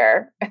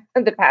busier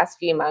the past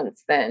few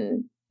months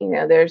than,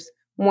 there's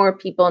more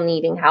people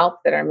needing help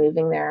that are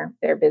moving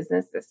their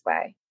business this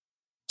way.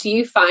 Do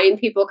you find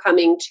people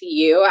coming to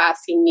you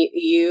asking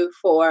you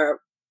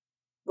for,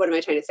 what am I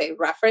trying to say,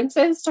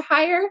 references to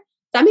hire? Does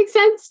that make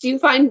sense? Do you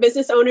find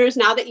business owners,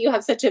 now that you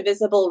have such a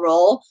visible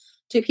role,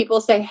 do people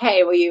say,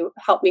 hey, will you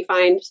help me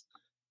find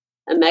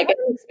a Megan? I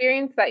haven't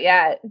experienced that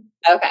yet.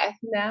 Okay.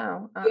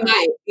 No.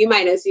 You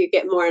might as you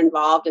get more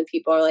involved and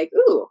people are like,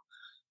 ooh,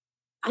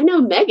 I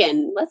know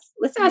Megan.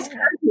 Let's ask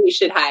her who we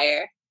should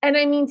hire. And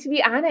I mean, to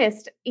be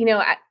honest,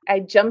 I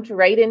jumped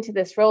right into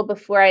this role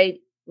before I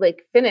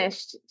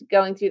finished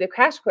going through the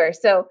crash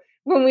course. So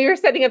when we were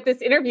setting up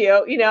this interview,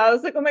 I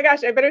was like, oh my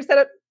gosh, I better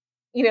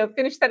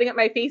finish setting up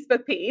my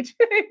Facebook page.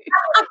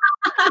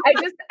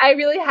 I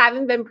really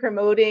haven't been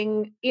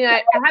promoting,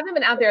 I haven't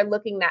been out there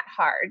looking that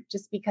hard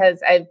just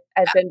because I've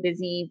been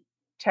busy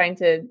trying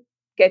to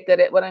get good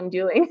at what I'm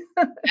doing.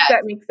 If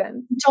that makes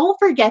sense. Don't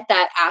forget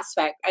that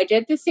aspect. I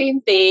did the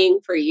same thing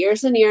for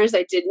years and years.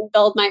 I didn't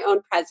build my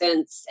own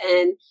presence,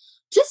 and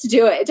just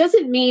do it. It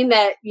doesn't mean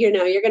that, you're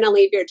going to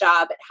leave your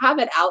job, but have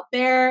it out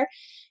there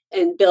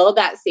and build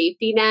that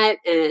safety net.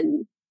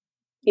 And,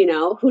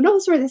 who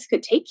knows where this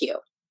could take you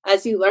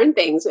as you learn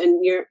things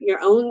and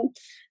your own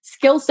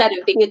skill set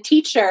of being a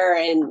teacher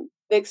and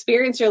the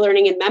experience you're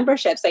learning in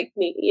memberships. Like,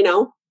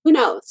 who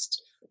knows?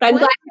 But I'm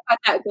glad you got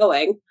that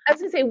going. I was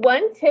going to say,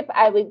 one tip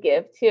I would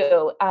give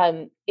too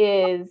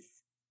is,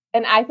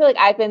 and I feel like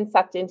I've been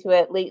sucked into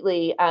it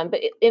lately, but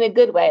in a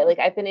good way. Like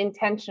I've been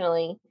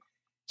intentionally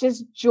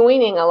just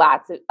joining a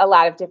lot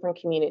of different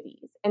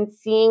communities and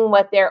seeing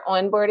what their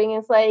onboarding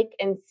is like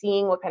and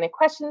seeing what kind of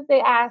questions they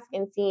ask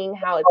and seeing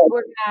how it's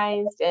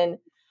organized. And,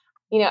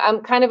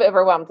 I'm kind of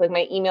overwhelmed. Like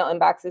my email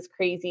inbox is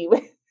crazy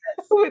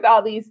with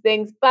all these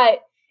things,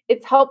 but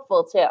it's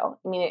helpful too.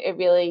 I mean, it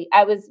really,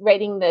 I was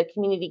writing the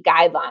community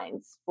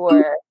guidelines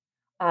for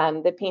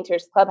the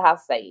Painters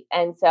Clubhouse site.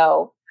 And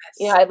so,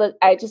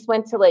 I just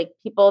went to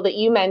people that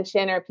you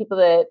mentioned or people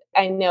that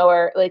I know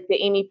are like the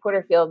Amy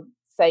Porterfield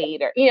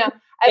site or,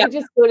 I would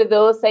just go to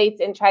those sites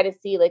and try to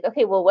see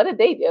okay, well, what did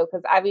they do?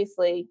 Because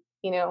obviously,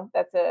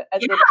 that's a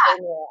good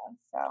formula.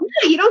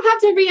 So you don't have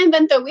to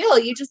reinvent the wheel.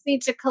 You just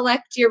need to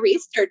collect your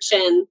research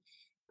and,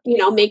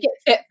 make it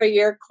fit for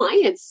your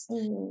clients.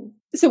 Mm-hmm.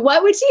 So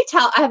what would you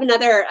tell? I have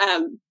another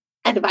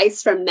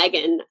advice from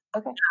Megan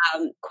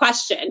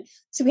question.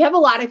 So we have a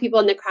lot of people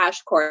in the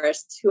crash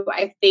course who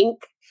I think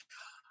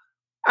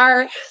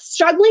are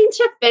struggling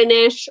to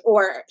finish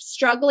or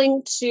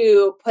struggling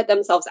to put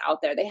themselves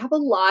out there. They have a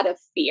lot of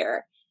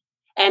fear.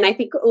 And I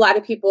think a lot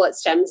of people, it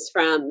stems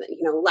from,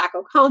 lack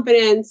of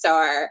confidence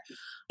or,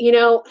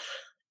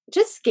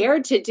 just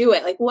scared to do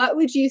it. Like, what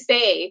would you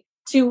say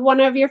to one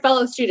of your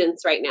fellow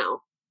students right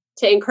now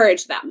to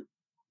encourage them?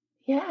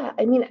 Yeah,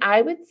 I mean,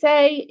 I would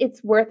say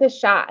it's worth a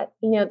shot.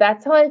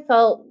 That's how I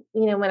felt,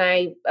 when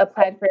I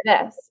applied for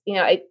this.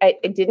 I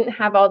didn't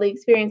have all the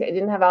experience, I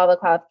didn't have all the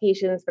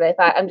qualifications, but I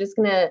thought I'm just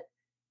gonna,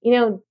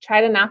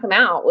 try to knock them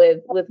out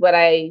with what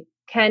I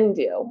can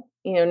do,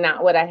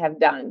 not what I have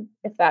done,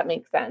 if that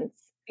makes sense.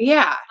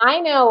 Yeah. I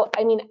know.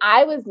 I mean,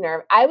 I was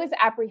I was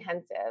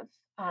apprehensive.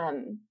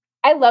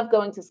 I love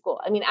going to school.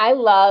 I mean, I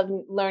love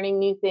learning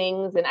new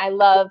things, and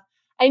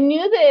I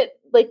knew that,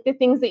 like, the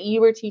things that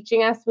you were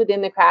teaching us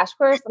within the crash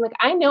course, I'm like,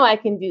 I know I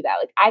can do that.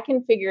 Like, I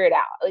can figure it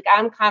out. Like,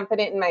 I'm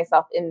confident in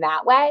myself in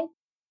that way.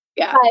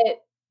 Yeah.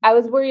 But I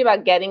was worried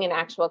about getting an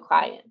actual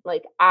client.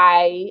 Like,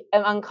 I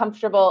am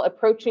uncomfortable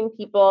approaching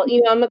people.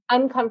 I'm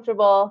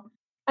uncomfortable.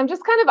 I'm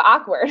just kind of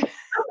awkward.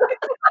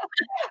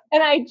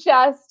 And I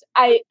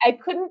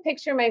couldn't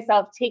picture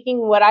myself taking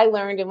what I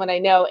learned and what I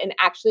know and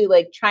actually,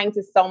 like, trying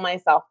to sell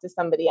myself to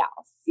somebody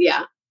else.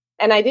 Yeah.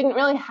 And I didn't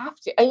really have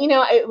to.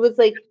 It was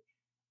like,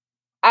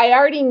 I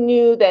already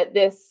knew that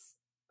this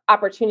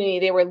opportunity,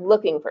 they were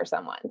looking for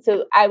someone.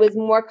 So I was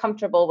more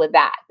comfortable with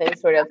that than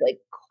sort of like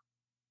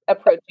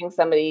approaching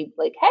somebody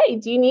like, hey,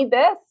 do you need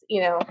this?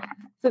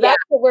 So that's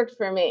what worked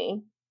for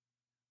me.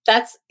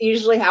 That's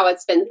usually how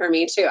it's been for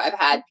me too. I've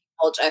had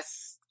people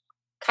just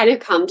kind of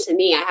come to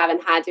me. I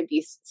haven't had to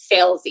be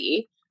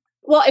salesy.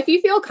 Well, if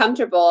you feel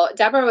comfortable,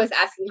 Deborah was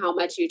asking how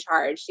much you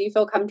charge. Do you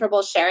feel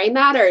comfortable sharing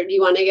that, or do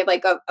you want to give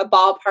like a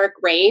ballpark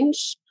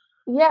range?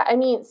 Yeah, I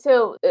mean,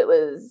 so it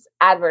was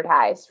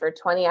advertised for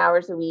 20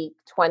 hours a week,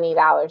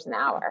 $20 an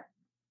hour.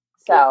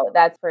 So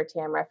that's for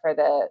Tamra for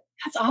the.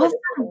 That's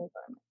awesome.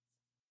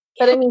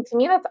 But I mean, to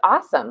me, that's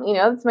awesome.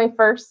 It's my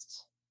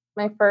first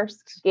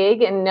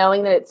gig, and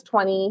knowing that it's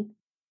 20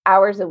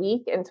 hours a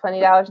week and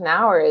 $20 an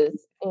hour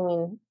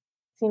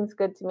seems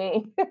good to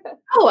me.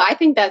 Oh, I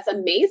think that's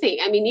amazing.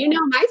 I mean,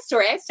 my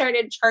story. I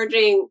started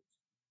charging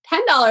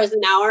 $10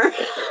 an hour.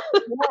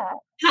 Yeah.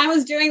 I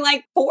was doing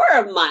like 4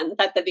 a month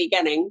at the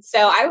beginning.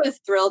 So I was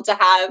thrilled to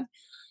have,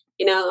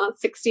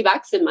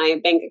 $60 in my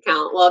bank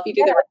account. Well, if you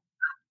do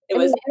it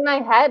was in my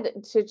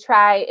head to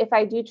try, if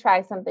I do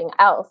try something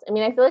else. I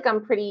mean, I feel like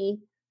 $20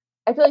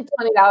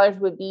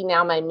 would be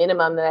now my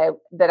minimum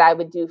that I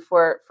would do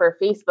for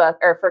Facebook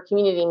or for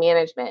community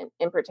management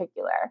in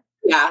particular.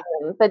 Yeah.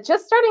 But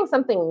just starting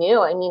something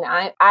new. I mean,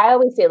 I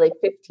always say like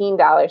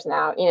 $15 an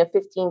hour,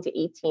 15 to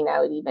 18,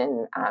 I would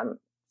even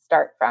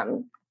start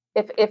from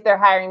if they're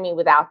hiring me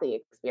without the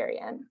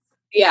experience.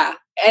 Yeah.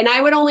 And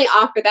I would only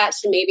offer that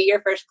to maybe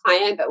your first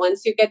client. But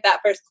once you get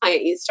that first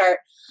client, you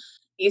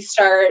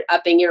start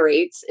upping your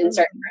rates and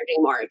start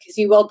charging more, because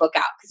you will book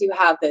out because you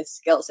have the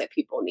skills that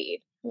people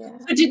need. Yeah.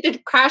 So did the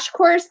crash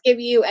course give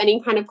you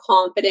any kind of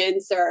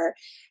confidence, or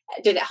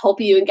did it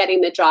help you in getting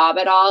the job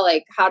at all?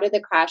 Like, how did the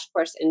crash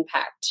course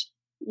impact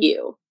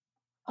you?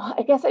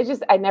 I guess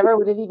I never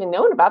would have even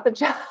known about the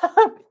job.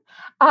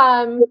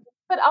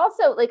 But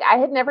also, like, I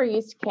had never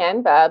used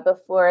Canva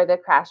before the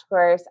crash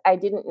course. I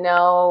didn't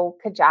know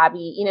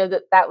Kajabi,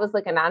 that was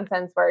like a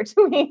nonsense word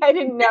to me. I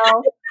didn't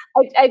know.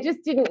 I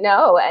just didn't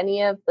know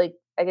any of, like,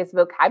 I guess,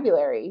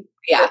 vocabulary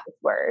for this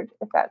word,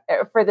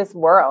 for this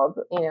world,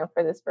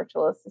 for this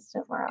virtual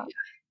assistant world.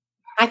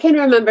 I can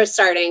remember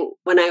starting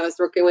when I was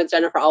working with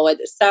Jennifer Allwood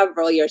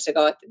several years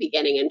ago at the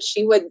beginning, and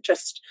she would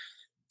just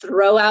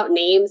throw out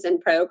names and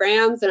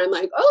programs, and I'm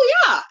like, oh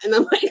yeah. And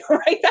I'm like,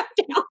 write that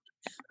down.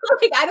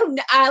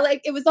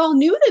 Like, it was all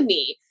new to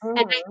me. Mm-hmm.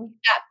 And I get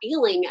that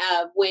feeling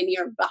of when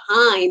you're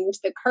behind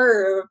the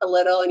curve a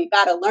little and you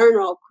got to learn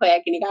real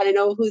quick and you got to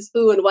know who's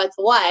who and what's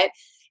what,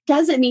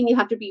 doesn't mean you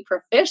have to be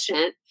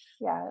proficient,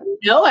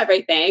 know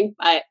everything,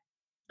 but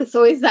it's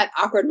always that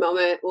awkward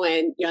moment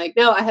when you're like,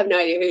 no, I have no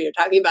idea who you're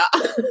talking about.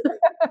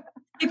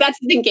 Like, that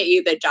didn't get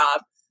you the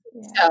job.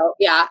 Yeah. So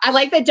yeah, I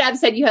like that Deb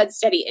said you had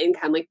steady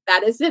income. Like,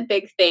 that is a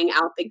big thing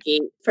out the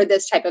gate for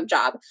this type of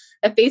job.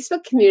 A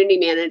Facebook community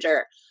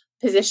manager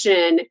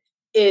position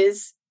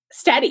is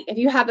steady. If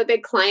you have a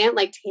big client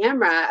like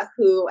Tamra,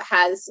 who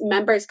has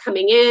members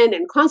coming in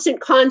and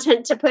constant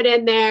content to put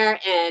in there,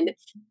 and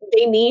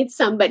they need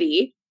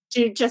somebody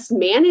to just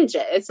manage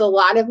it. It's a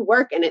lot of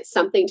work, and it's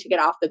something to get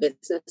off the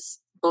business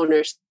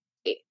owner's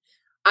plate.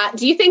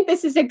 Do you think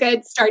this is a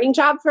good starting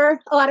job for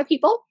a lot of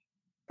people?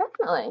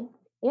 Definitely.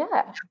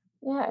 Yeah.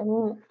 Yeah. I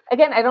mean,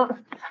 again, I don't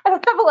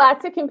have a lot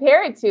to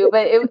compare it to,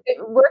 but it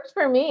worked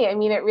for me. I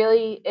mean, it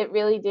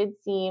really did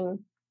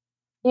seem,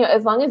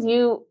 as long as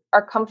you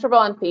are comfortable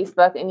on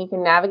Facebook and you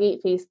can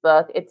navigate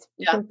Facebook,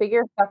 you can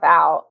figure stuff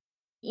out.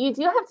 You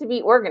do have to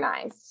be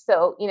organized.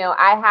 So,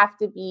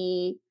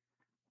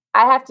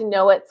 I have to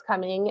know what's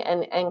coming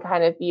and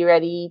kind of be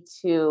ready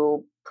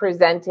to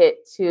present it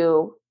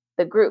to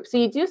the group. So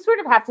you do sort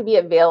of have to be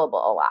available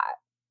a lot.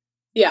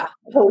 Yeah.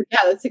 Oh, yeah,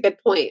 that's a good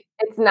point.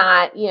 It's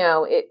not,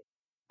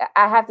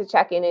 I have to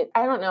check in it.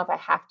 I don't know if I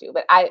have to,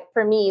 but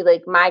for me,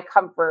 like my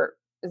comfort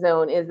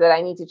zone is that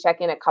I need to check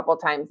in a couple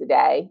times a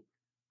day.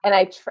 And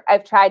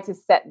I've tried to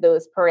set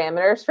those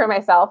parameters for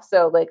myself.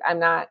 So like, I'm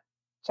not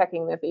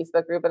checking the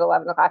Facebook group at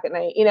 11 o'clock at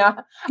night,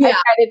 I try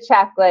to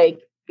check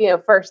like,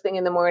 first thing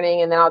in the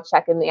morning, and then I'll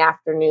check in the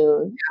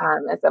afternoon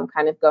as I'm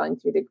kind of going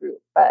through the group.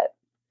 But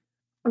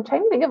I'm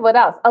trying to think of what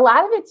else. A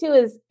lot of it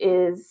too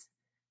is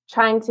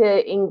trying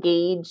to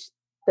engage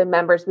the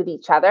members with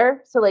each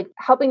other. So like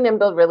helping them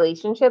build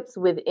relationships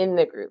within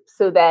the group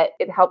so that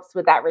it helps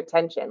with that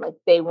retention. Like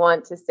they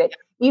want to stay,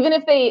 even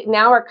if they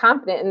now are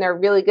confident and they're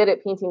really good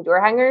at painting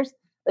door hangers,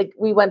 like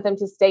we want them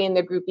to stay in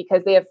the group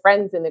because they have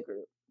friends in the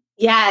group.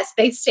 Yes,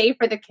 they stay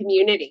for the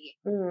community.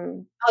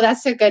 Oh,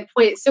 that's a good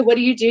point. So what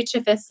do you do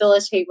to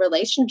facilitate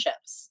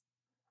relationships?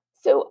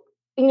 So,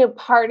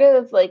 part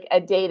of like a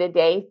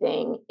day-to-day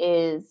thing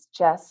is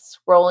just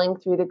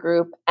scrolling through the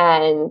group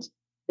and,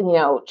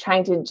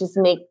 trying to just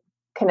make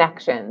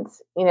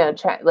connections,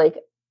 like,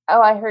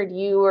 oh, I heard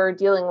you were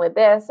dealing with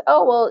this.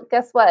 Oh, well,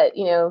 guess what?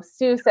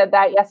 Sue said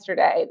that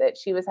yesterday that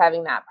she was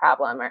having that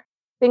problem or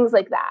things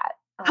like that.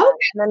 Okay.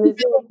 And then the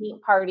Zoom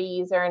meet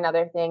parties are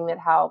another thing that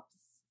helps.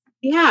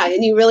 Yeah.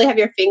 And you really have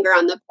your finger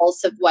on the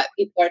pulse of what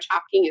people are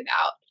talking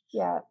about.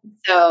 Yeah.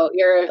 So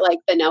you're like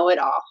the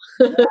know-it-all.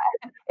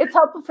 It's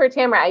helpful for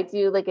Tamara. I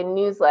do like a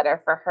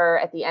newsletter for her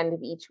at the end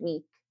of each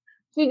week.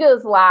 She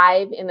goes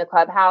live in the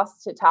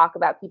clubhouse to talk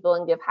about people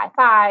and give high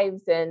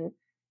fives and,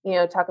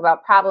 talk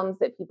about problems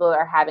that people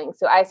are having.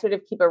 So I sort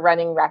of keep a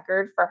running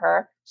record for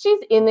her. She's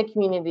in the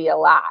community a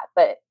lot,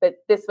 but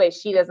this way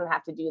she doesn't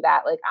have to do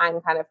that. Like I'm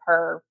kind of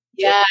her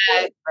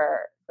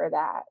for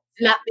that.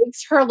 And that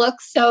makes her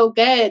look so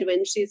good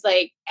when she's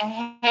like,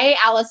 hey,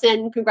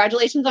 Allison,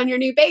 congratulations on your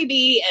new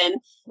baby. And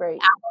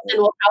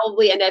Allison will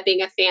probably end up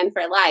being a fan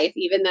for life,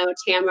 even though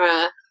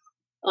Tamara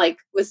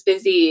was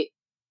busy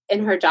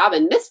in her job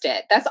and missed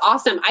it. That's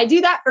awesome. I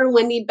do that for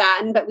Wendy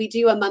Batten, but we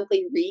do a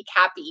monthly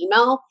recap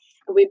email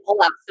and we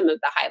pull out some of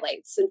the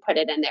highlights and put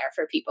it in there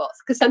for people.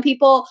 Because some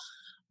people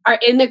are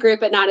in the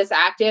group but not as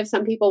active.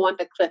 Some people want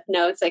the cliff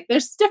notes. Like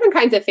there's different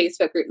kinds of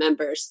Facebook group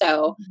members.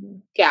 So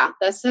yeah,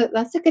 that's a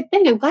good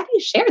thing. I'm glad you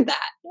shared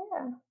that.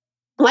 Yeah.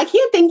 Well, I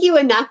can't thank you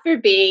enough for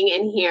being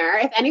in here.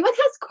 If anyone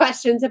has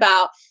questions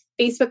about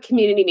Facebook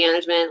community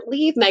management,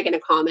 leave Megan a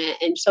comment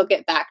and she'll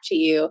get back to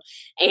you.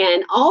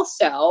 And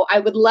also, I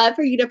would love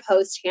for you to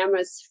post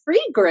Tamara's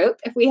free group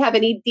if we have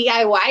any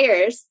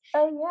DIYers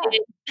in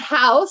the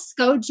house.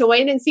 Go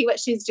join and see what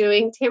she's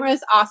doing.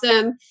 Tamara's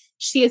awesome.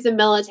 She is a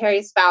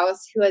military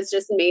spouse who has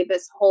just made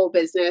this whole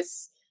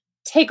business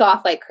take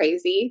off like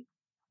crazy.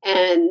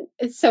 And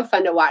it's so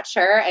fun to watch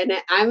her. And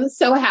I'm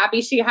so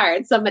happy she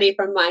hired somebody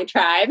from my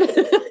tribe.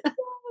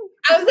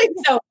 I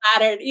was so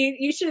flattered.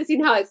 You should have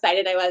seen how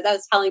excited I was. I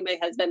was telling my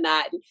husband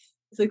that. And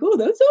he's like, oh,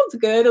 that sounds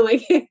good. I'm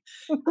like,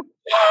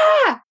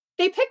 yeah,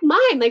 they picked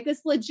mine. Like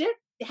this legit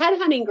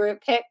headhunting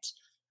group picked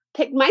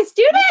my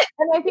student.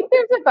 And I think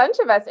there's a bunch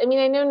of us. I mean,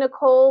 I know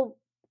Nicole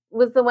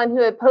was the one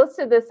who had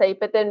posted the site,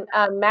 but then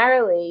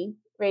Marilee,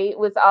 right,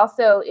 was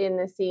also in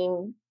the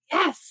same.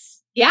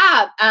 Yes.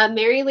 Yeah.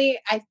 Marilee,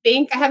 I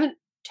think I haven't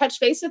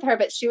touched base with her,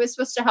 but she was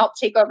supposed to help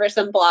take over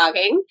some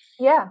blogging.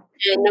 Yeah.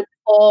 And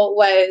Nicole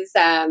was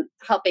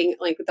helping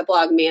the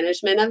blog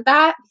management of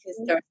that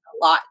because there was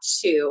a lot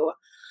to,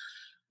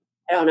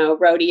 I don't know,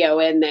 rodeo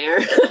in there.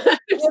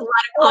 There's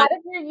a lot of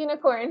your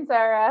unicorns,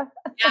 Sarah.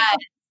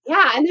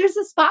 Yeah. And there's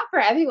a spot for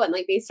everyone,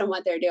 based on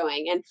what they're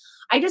doing. And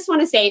I just want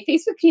to say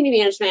Facebook community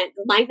management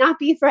might not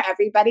be for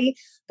everybody,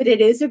 but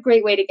it is a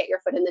great way to get your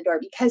foot in the door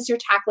because you're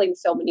tackling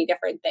so many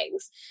different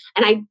things.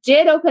 And I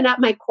did open up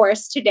my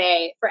course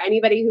today for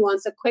anybody who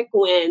wants a quick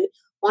win,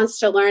 wants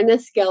to learn the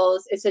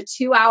skills. It's a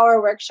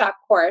 2-hour workshop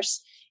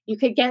course. You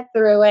could get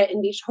through it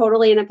and be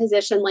totally in a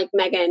position like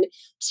Megan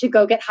to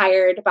go get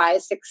hired by a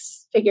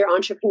 6-figure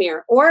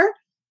entrepreneur or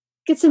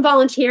get some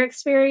volunteer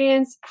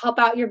experience, help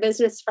out your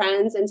business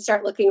friends, and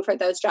start looking for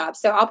those jobs.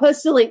 So I'll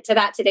post a link to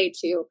that today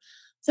too.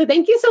 So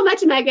thank you so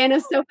much, Megan. It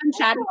was so fun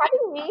chatting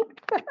with me.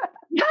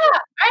 Yeah.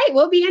 All right.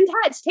 We'll be in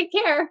touch. Take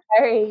care.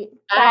 All right.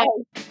 Bye.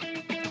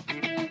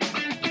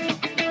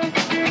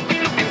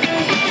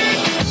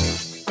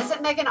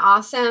 Isn't Megan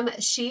awesome?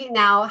 She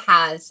now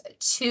has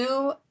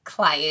 2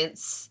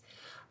 clients,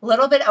 a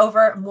little bit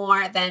over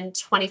more than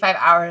 25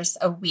 hours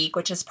a week,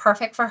 which is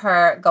perfect for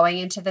her going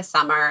into the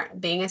summer,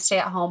 being a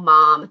stay-at-home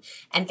mom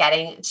and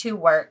getting to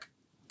work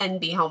and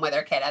be home with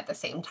her kid at the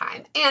same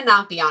time and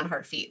not be on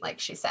her feet, like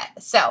she said.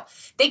 So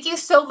thank you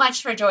so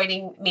much for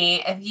joining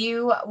me. If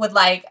you would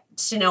like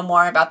to know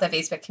more about the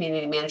Facebook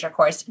Community Manager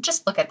course,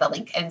 just look at the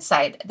link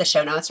inside the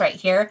show notes right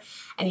here,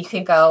 and you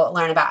can go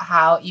learn about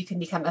how you can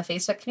become a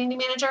Facebook Community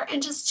Manager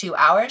in just 2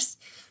 hours.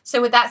 So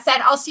with that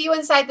said, I'll see you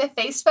inside the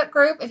Facebook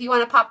group if you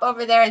want to pop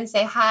over there and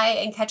say hi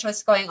and catch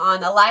what's going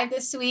on live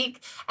this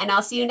week. And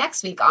I'll see you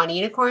next week on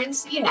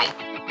Unicorns Unite.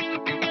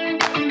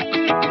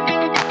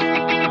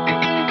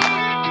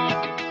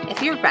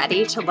 If you're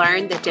ready to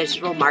learn the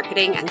digital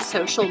marketing and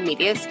social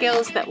media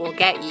skills that will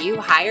get you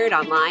hired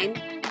online,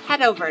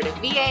 head over to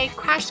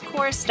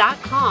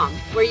vacrashcourse.com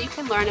where you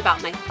can learn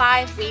about my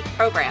 5-week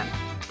program,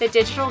 the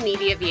Digital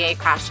Media VA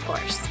Crash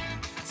Course.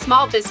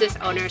 Small business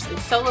owners and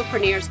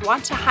solopreneurs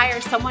want to hire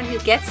someone who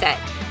gets it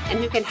and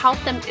who can help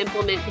them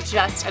implement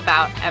just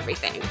about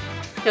everything.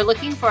 They're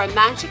looking for a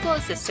magical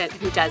assistant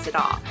who does it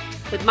all.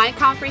 With my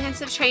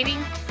comprehensive training,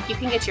 you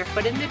can get your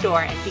foot in the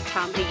door and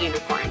become a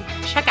unicorn.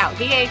 Check out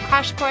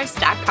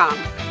vacrashcourse.com.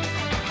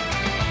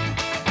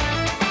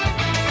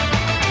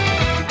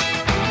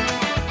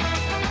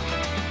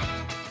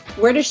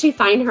 Where does she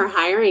find her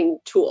hiring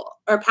tool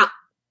or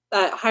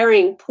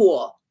hiring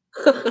pool?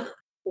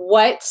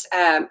 What?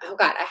 Oh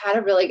God, I had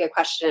a really good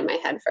question in my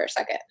head for a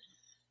second.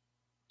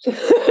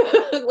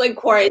 Like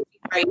Corey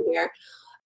right here.